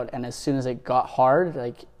workout, and as soon as it got hard,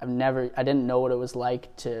 like I didn't know what it was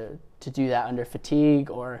like to do that under fatigue,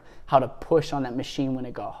 or how to push on that machine when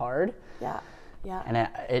it got hard. Yeah. And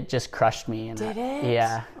it just crushed me. And Did it?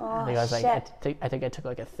 Yeah. Oh, I think I was shit. like, I think I took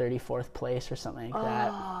like a 34th place or something like that.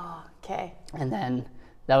 Oh, okay. And then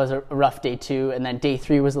that was a rough day 2. And then day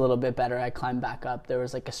 3 was a little bit better. I climbed back up. There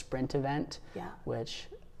was like a sprint event, which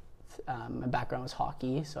my background was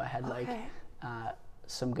hockey. So I had like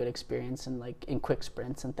some good experience in quick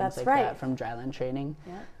sprints and things that from dryland training.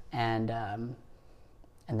 Yeah.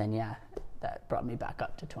 And then, that brought me back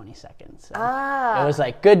up to 22nd. So Ah. it was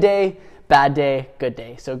like good day, bad day, good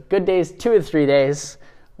day. So good days, 2 or 3 days,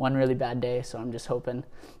 1 really bad day. So I'm just hoping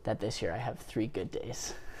that this year I have 3 good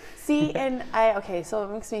days. See, and so it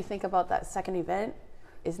makes me think about that second event.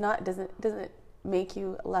 Doesn't make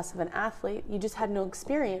you less of an athlete. You just had no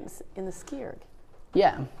experience in the ski erg.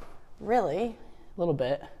 Yeah, Really? a little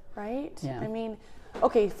bit. Right? Yeah. I mean,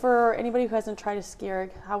 Okay, for anybody who hasn't tried a ski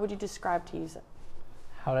erg, how would you describe to use it?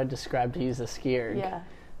 How would I describe to use a ski erg? Yeah.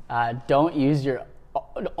 Don't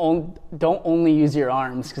only use your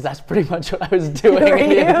arms, because that's pretty much what I was doing in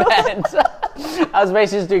the event. I was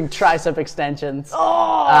basically just doing tricep extensions.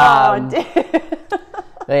 But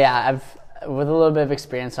yeah, with a little bit of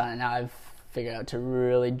experience on it now, I've figured out to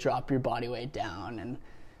really drop your body weight down and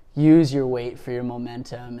use your weight for your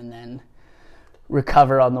momentum, and then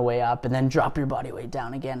recover on the way up, and then drop your body weight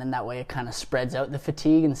down again, and that way it kind of spreads out the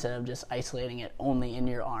fatigue instead of just isolating it only in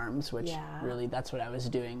your arms, which really, that's what I was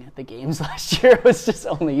doing at the games last year. I was just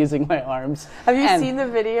only using my arms. Have you seen the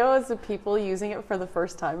videos of people using it for the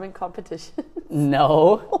first time in competition?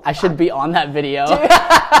 No, I should be on that video.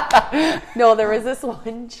 No, there was this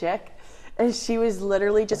one chick, and she was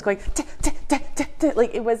literally just going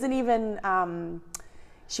like, it wasn't even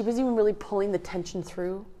she wasn't even really pulling the tension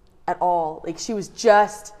through at all. Like, she was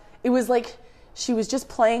just, it was like she was just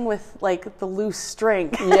playing with like the loose string.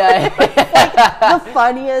 Yeah. Like, the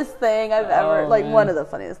funniest thing I've ever, one of the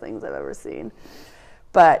funniest things I've ever seen.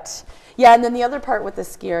 But yeah, and then the other part with the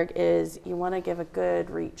ski erg is you want to give a good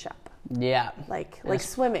reach up. Yeah. Like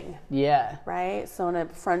swimming. Yeah. Right? So in a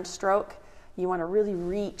front stroke, you want to really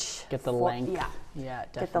reach. Get the length. Yeah. Yeah,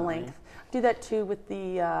 definitely. Get the length. Do that too with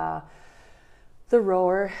the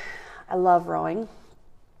rower. I love rowing.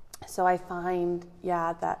 So I find,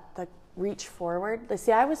 that the reach forward.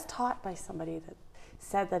 See, I was taught by somebody that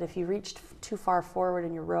said that if you reach too far forward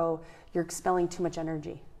in your row, you're expelling too much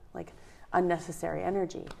energy, like unnecessary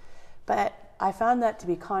energy. But I found that to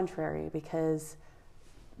be contrary, because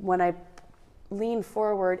when I lean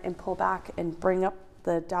forward and pull back and bring up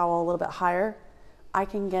the dowel a little bit higher, I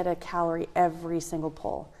can get a calorie every single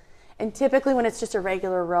pull. And typically when it's just a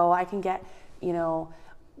regular row, I can get,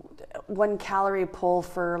 1 calorie pull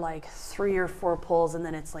for like 3 or 4 pulls, and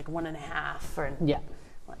then it's like 1.5 or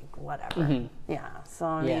like whatever. Mm-hmm. Yeah. So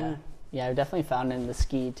I mean, I've definitely found in the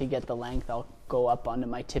ski, to get the length, I'll go up onto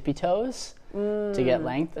my tippy toes to get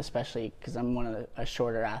length, especially because I'm a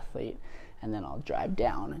shorter athlete, and then I'll drive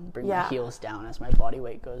down and bring my heels down as my body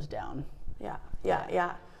weight goes down. Yeah.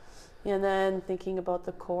 And then thinking about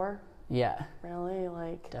the core. Yeah. Really,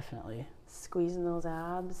 like, definitely squeezing those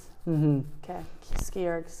abs. Mm-hmm. Okay, ski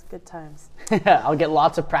ergs, good times. I'll get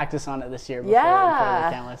lots of practice on it this year before the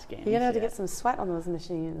Canlis Games. You're gonna have to get some sweat on those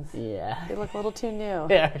machines. Yeah. They look a little too new.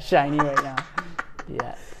 Yeah, shiny right now.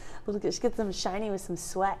 Yeah. Let's get them shiny with some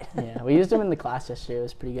sweat. Yeah, we used them in the class yesterday. It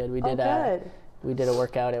was pretty good. We did a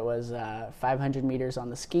workout. It was 500 meters on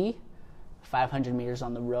the ski, 500 meters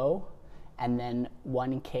on the row, and then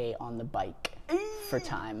 1K on the bike for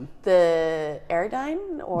time. The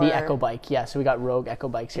Airdyne or the Echo bike? Yeah, so we got Rogue Echo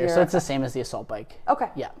bikes here. So it's the same as the Assault bike. Okay.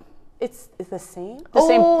 Yeah. It's the same? The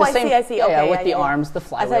same. I see. Okay, with the arms, the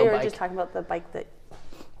flywheel bike. I thought you were just talking about the bike that...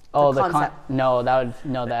 The concept.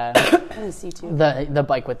 C2. The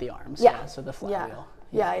bike with the arms. Yeah. So the flywheel.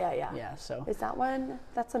 Yeah. So is that one?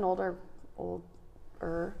 That's an older.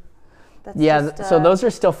 That's so those are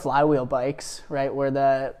still flywheel bikes, right? Where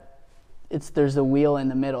there's a wheel in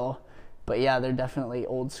the middle, but they're definitely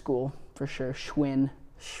old school for sure. Schwinn.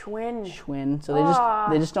 So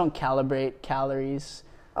they just don't calibrate calories.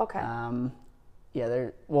 Okay.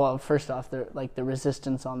 First off, they're like, the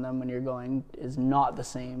resistance on them when you're going is not the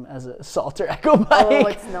same as a Salter Echo bike. Oh,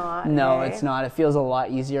 it's not. No, it's not. It feels a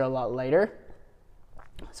lot easier, a lot lighter.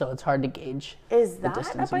 So it's hard to gauge. Is the that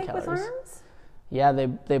distance a bike in with calories. arms? Yeah,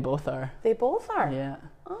 they both are. They both are. Yeah.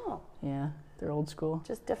 Oh. Yeah, they're old school.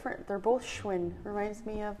 Just different. They're both Schwinn. Reminds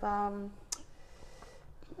me of what's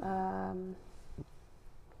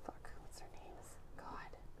their names?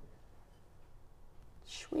 God.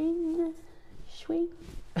 Schwinn.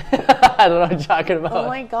 I don't know what you're talking about. Oh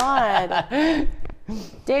my God.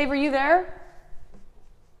 Dave, are you there?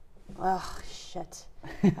 Oh, shit.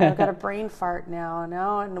 I've got a brain fart now.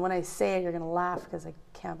 And when I say it, you're going to laugh because I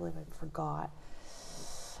can't believe I forgot.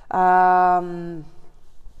 Now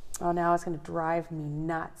it's going to drive me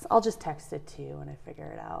nuts. I'll just text it to you when I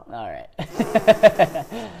figure it out. All right.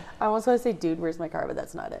 I almost want to say, dude, where's my car? But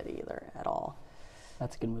that's not it either at all.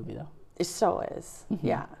 That's a good movie, though. It so is. Mm-hmm.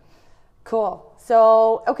 Yeah. Cool.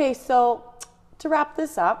 So to wrap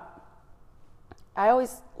this up, I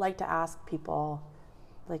always like to ask people,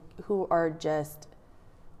 like, who are just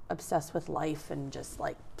obsessed with life and just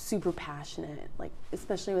like super passionate, like,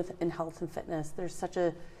 especially in health and fitness, there's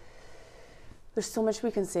so much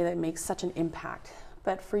we can say that makes such an impact.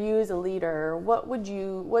 But for you as a leader,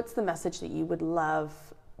 what's the message that you would love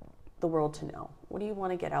the world to know? What do you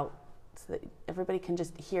want to get out so that everybody can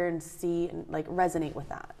just hear and see and like resonate with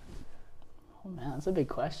that? Oh man, that's a big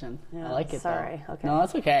question. Yeah, I like it. Sorry. Though. Okay. No,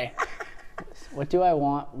 that's okay. What do I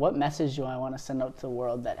want? What message do I want to send out to the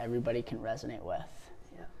world that everybody can resonate with?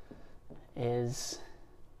 Is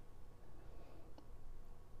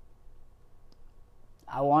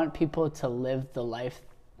I want people to live the life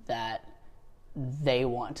that they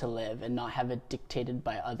want to live and not have it dictated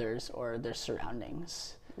by others or their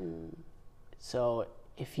surroundings. So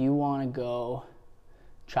if you want to go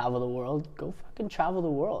travel the world, go fucking travel the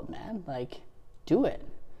world, man. Like, do it.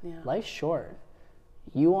 Life's short.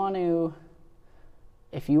 If you want to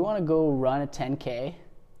go run a 10K,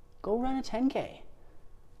 go run a 10K.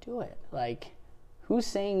 Do it. Like, who's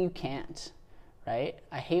saying you can't, right?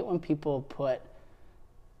 I hate when people put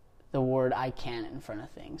the word I can't in front of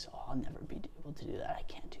things. Oh, I'll never be able to do that. I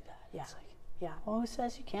can't do that. It's like, well, who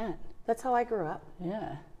says you can't? That's how I grew up.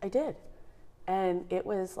 Yeah. I did. And it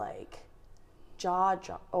was like jaw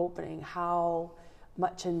opening how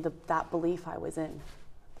much in that belief I was in.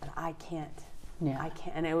 That I can't. I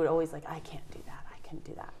can't. And I would always like, I can't do that. I can't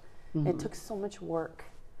do that. It took so much work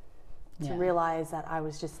to realize that I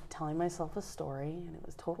was just telling myself a story and it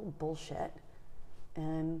was total bullshit.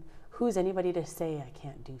 And who's anybody to say I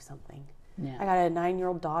can't do something? I got a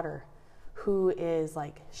 9-year-old daughter who is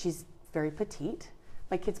like, she's very petite.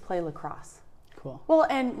 My kids play lacrosse. Cool. Well,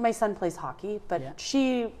 and my son plays hockey, but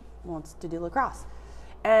she wants to do lacrosse.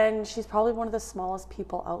 And she's probably one of the smallest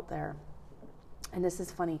people out there. And this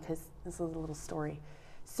is funny because this is a little story.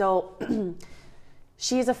 So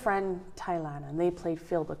she has a friend, Tylana, and they played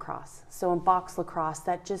field lacrosse. So in box lacrosse,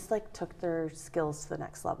 that just like took their skills to the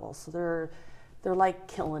next level. So they're like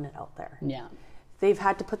killing it out there. Yeah. They've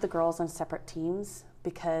had to put the girls on separate teams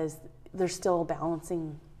because they're still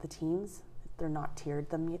balancing the teams. They're not tiered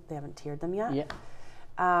them yet. They haven't tiered them yet. Yeah.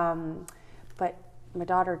 But my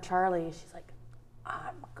daughter, Charlie, she's like,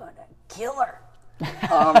 I'm going to kill her.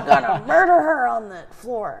 I'm going to murder her on the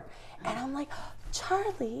floor. And I'm like,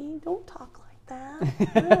 Charlie, don't talk like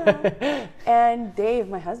that. And Dave,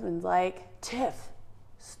 my husband's like, Tiff,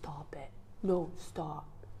 stop it. No, stop.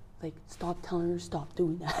 Like, stop telling her to stop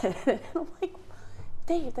doing that. And I'm like,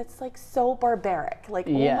 Dave, that's like so barbaric. Like,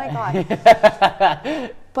 oh my God.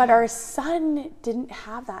 But our son didn't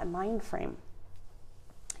have that mind frame.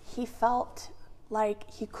 He felt like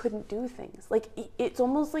he couldn't do things. Like, it's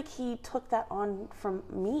almost like he took that on from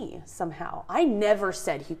me somehow. I never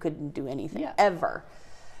said he couldn't do anything, ever.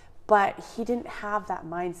 But he didn't have that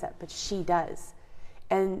mindset, but she does.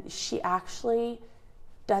 And she actually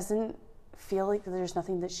doesn't feel like there's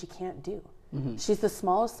nothing that she can't do. She's the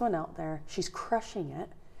smallest one out there. She's crushing it.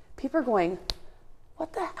 People are going,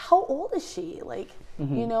 how old is she? Like,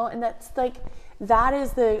 you know, and that's like, that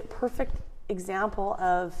is the perfect example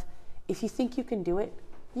of, if you think you can do it,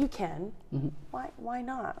 you can. Why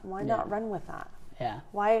not? Why not run with that? Yeah.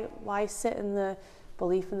 Why sit in the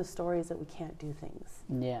belief in the stories that we can't do things?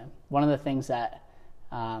 Yeah. One of the things that,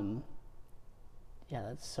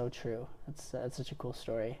 that's so true. That's such a cool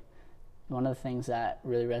story. One of the things that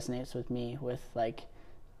really resonates with me with like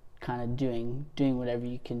kind of doing whatever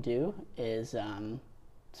you can do is,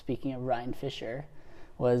 speaking of Ryan Fisher,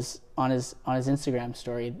 was on his Instagram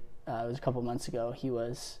story, it was a couple months ago.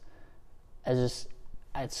 It's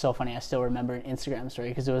so funny. I still remember an Instagram story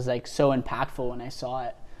because it was like so impactful when I saw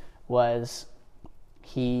it. Was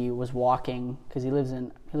he was walking, because he lives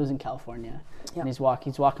in California, and he's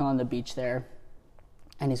walking on the beach there,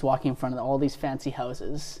 and he's walking in front of all these fancy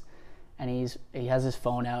houses. And he has his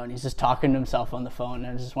phone out and he's just talking to himself on the phone. And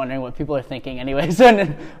I'm just wondering what people are thinking anyways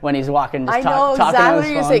when he's walking, just talking on his phone. I know exactly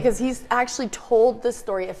what you're saying, because he's actually told this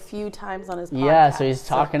story a few times on his podcast. Yeah, so he's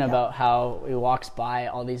talking about how he walks by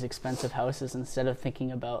all these expensive houses instead of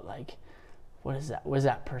thinking about like, what does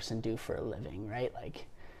that person do for a living, right? Like,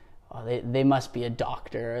 oh, they must be a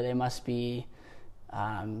doctor, or they must be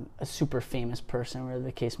a super famous person, whatever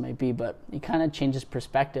the case might be. But he kind of changed his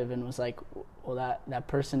perspective and was like, well, that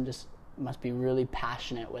person just must be really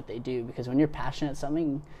passionate what they do, because when you're passionate at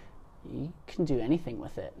something, you can do anything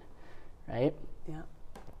with it, right? Yeah.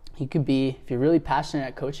 You could be, if you're really passionate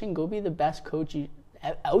at coaching, go be the best coach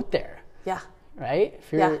out there. Yeah. Right?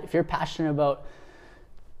 If you're passionate about,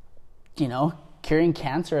 you know, curing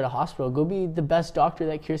cancer at a hospital, go be the best doctor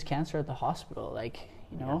that cures cancer at the hospital. Like,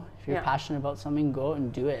 you know, if you're passionate about something, go out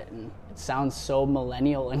and do it. And it sounds so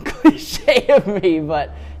millennial and cliche of me,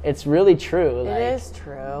 but it's really true. It is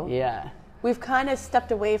true. Yeah. We've kind of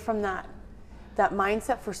stepped away from that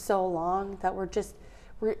mindset for so long that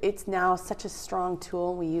it's now such a strong tool,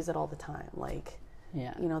 and we use it all the time. Like,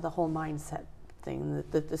 you know, the whole mindset thing,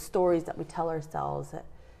 the stories that we tell ourselves, that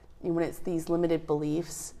when it's these limited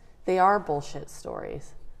beliefs, they are bullshit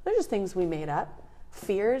stories. They're just things we made up.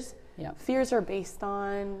 Fears are based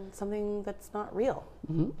on something that's not real.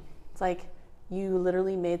 It's like you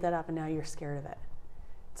literally made that up and now you're scared of it.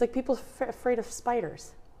 It's like people afraid of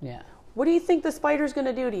spiders. Yeah. What do you think the spider's going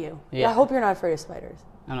to do to you? Yeah. I hope you're not afraid of spiders.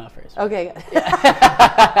 I'm not afraid of spiders. Okay,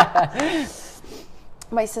 good.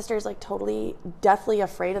 My sister's like totally, deathly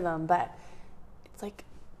afraid of them, but it's like,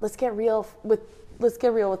 let's get real with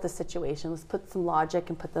the situation. Let's put some logic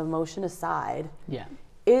and put the emotion aside. Yeah.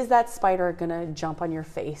 Is that spider gonna jump on your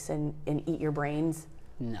face and eat your brains?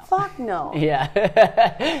 No. Fuck no. Yeah.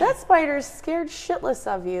 That spider's scared shitless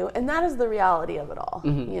of you, and that is the reality of it all.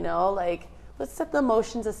 Mm-hmm. You know, like, let's set the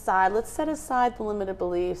emotions aside. Let's set aside the limited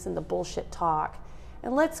beliefs and the bullshit talk,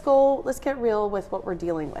 and let's get real with what we're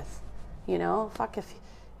dealing with. You know, fuck,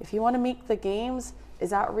 if you want to make the games,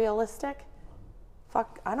 is that realistic?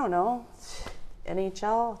 Fuck, I don't know.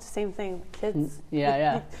 NHL, same thing. Kids.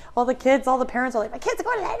 Yeah. All the parents are like, my kids are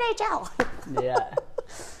going to the NHL. Yeah.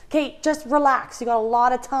 Okay, just relax. You got a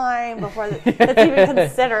lot of time before that's even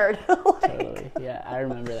considered. Totally. Yeah, I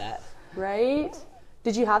remember that. Right?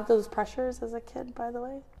 Did you have those pressures as a kid, by the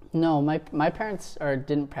way? No, my parents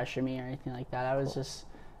didn't pressure me or anything like that. I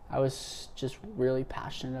was just really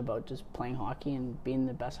passionate about just playing hockey and being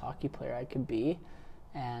the best hockey player I could be,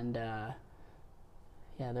 and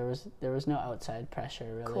yeah, there was no outside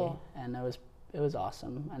pressure really, Cool. and it was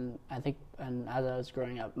awesome. And I think, and as I was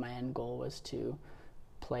growing up, my end goal was to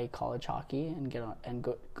play college hockey and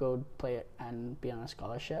go play it and be on a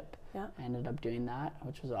scholarship. Yeah. I ended up doing that,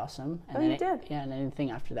 which was awesome. And Oh, then you did? Yeah, and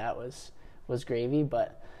anything after that was gravy.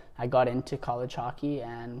 But I got into college hockey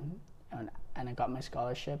and I got my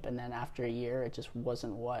scholarship. And then after a year, it just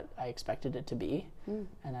wasn't what I expected it to be.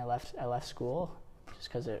 And I left school just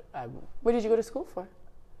because What did you go to school for?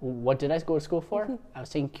 What did I go to school for? I was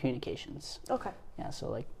taking communications. Okay. Yeah, so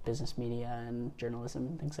like business media and journalism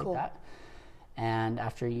and things Cool. like that. And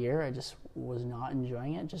after a year, I just was not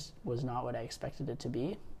enjoying it. Just was not what I expected it to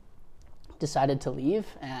be. Decided to leave,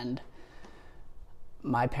 and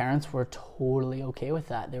my parents were totally okay with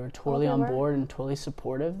that. They were totally on board and totally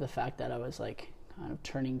supportive. The fact that I was like kind of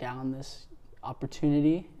turning down this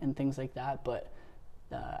opportunity and things like that, but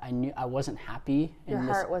I knew I wasn't happy. Your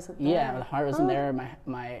heart wasn't there. Yeah, the heart wasn't there.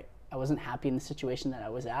 I wasn't happy in the situation that I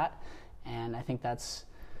was at, and I think that's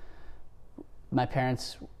my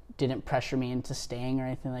parents didn't pressure me into staying or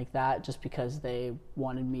anything like that just because they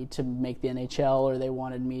wanted me to make the NHL or they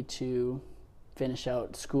wanted me to finish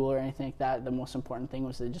out school or anything like that. The most important thing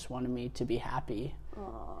was they just wanted me to be happy.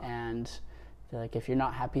 Aww. And they're like, if you're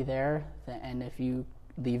not happy there, and if you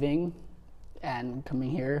leaving and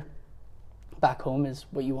coming here back home is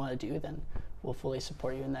what you want to do, then we'll fully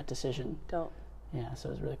support you in that decision. Dope. Yeah, so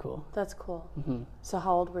it was really cool. That's cool. Mm-hmm. So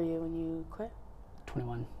how old were you when you quit?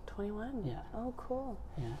 21. 21? Yeah. Oh, cool.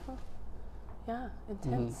 Yeah. Huh. Yeah,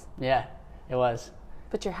 intense. Mm-hmm. Yeah, it was.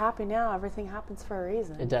 But you're happy now. Everything happens for a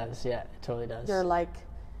reason. It does, yeah, it totally does. You're like...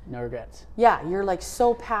 No regrets. Yeah, you're like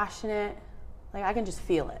so passionate. Like, I can just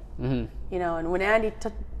feel it. Mm-hmm. You know, and when Andy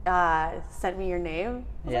sent me your name,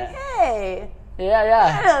 I was like, hey,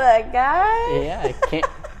 Yeah. I know that guy. Yeah,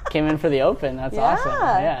 I came in for the Open. That's awesome.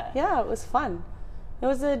 Yeah, it was fun. It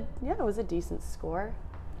was a decent score.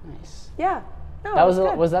 Nice. Yeah. No, That it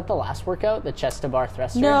good. was that the last workout, the chest to bar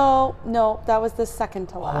thruster? No, that was the second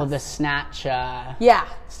to last. Oh, the snatch. Yeah.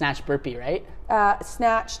 Snatch burpee, right?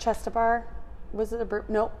 Snatch, chest to bar. Was it a burp?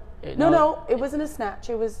 No. No. No, it wasn't a snatch.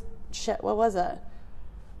 It was shit. What was it?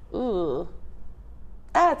 Ooh.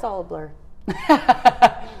 It's all a blur.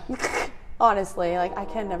 Honestly, like I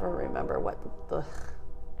can never remember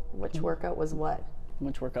which workout was what.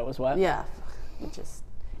 Which workout was what? Yeah.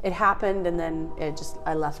 It happened and then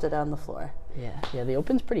I left it on the floor. Yeah. The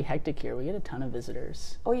Open's pretty hectic here. We get a ton of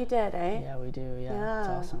visitors. Oh, you did, eh? Yeah, we do. Yeah. It's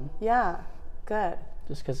awesome. Yeah. Good.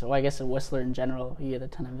 Just because, I guess in Whistler in general, you get a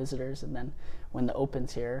ton of visitors, and then when the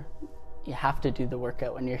Open's here, you have to do the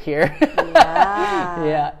workout when you're here. Yeah.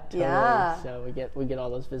 Yeah. Totally. Yeah. So we get all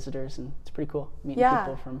those visitors, and it's pretty cool meeting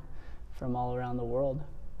people from all around the world.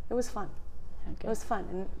 It was fun. Okay. It was fun,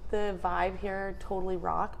 and the vibe here totally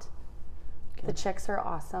rocked. Okay. The chicks are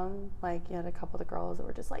awesome. Like, you had a couple of the girls that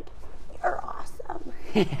were just like, "You're awesome."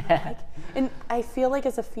 Yeah. And I feel like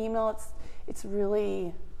as a female,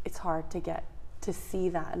 it's hard to get to see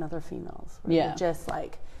that in other females. Where Yeah. they're just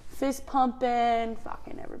like fist pumping,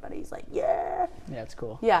 fucking everybody's like, yeah. Yeah, it's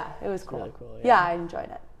cool. Yeah, it was cool. Really cool, Yeah, yeah. I enjoyed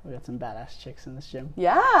it. We got some badass chicks in this gym.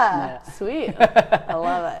 Yeah. Sweet. I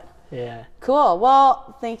love it. Yeah. Cool.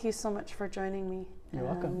 Well, thank you so much for joining me. You're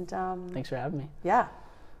welcome. And, Thanks for having me. yeah.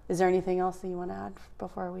 Is there anything else that you want to add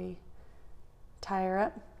before we tie her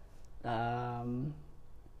up?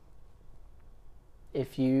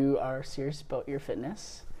 If you are serious about your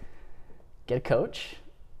fitness, get a coach,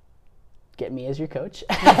 get me as your coach.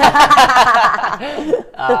 Yeah.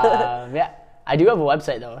 I do have a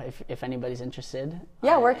website though, if anybody's interested.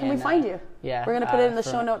 Yeah, where can we find you? Yeah. We're going to put it in the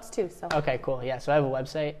show notes too. So. Okay, cool. Yeah, so I have a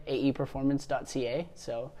website, aeperformance.ca.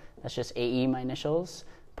 So that's just AE, my initials,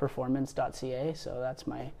 performance.ca. So that's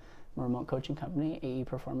my remote coaching company, AE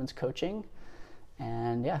Performance Coaching.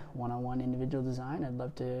 And yeah, one-on-one individual design. I'd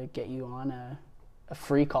love to get you on a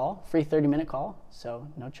free 30-minute call. So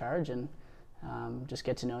no charge, and just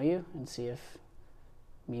get to know you and see if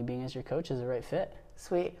me being as your coach is the right fit.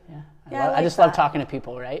 Sweet. Yeah. I just love talking to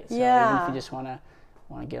people, right? So yeah. even if you just want to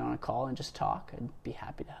get on a call and just talk, I'd be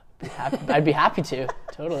happy to. I'd be happy to.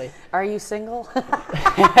 Totally. Are you single?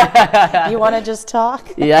 You want to just talk?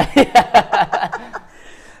 Yeah.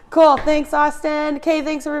 Cool. Thanks, Austin. Okay,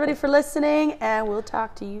 thanks everybody for listening, and we'll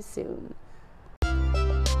talk to you soon.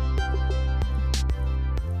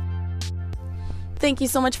 Thank you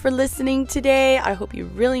so much for listening today. I hope you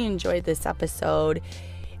really enjoyed this episode.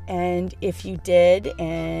 And if you did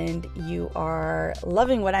and you are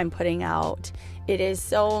loving what I'm putting out, it is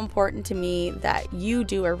so important to me that you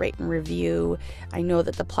do a rate and review. I know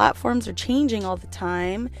that the platforms are changing all the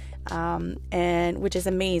time, and which is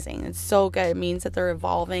amazing. It's so good. It means that they're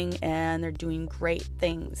evolving and they're doing great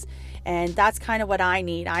things. And that's kind of what I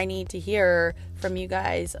need. I need to hear from you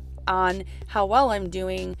guys on how well I'm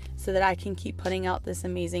doing so that I can keep putting out this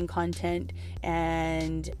amazing content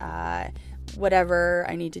and whatever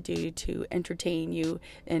I need to do to entertain you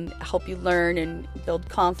and help you learn and build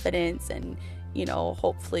confidence, and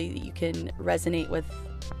hopefully you can resonate with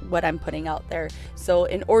what I'm putting out there. So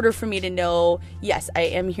in order for me to know, yes, I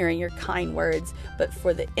am hearing your kind words, but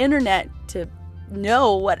for the internet to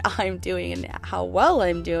know what I'm doing and how well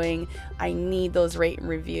I'm doing, I need those rate and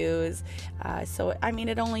reviews. So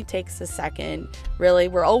it only takes a second. Really,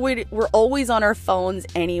 we're always on our phones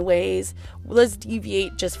anyways. Let's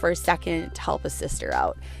deviate just for a second to help a sister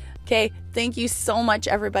out. Okay, thank you so much,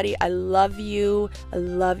 everybody. I love you. I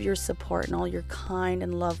love your support and all your kind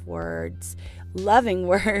and loving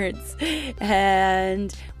words.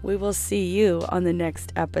 And we will see you on the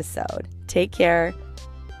next episode. Take care.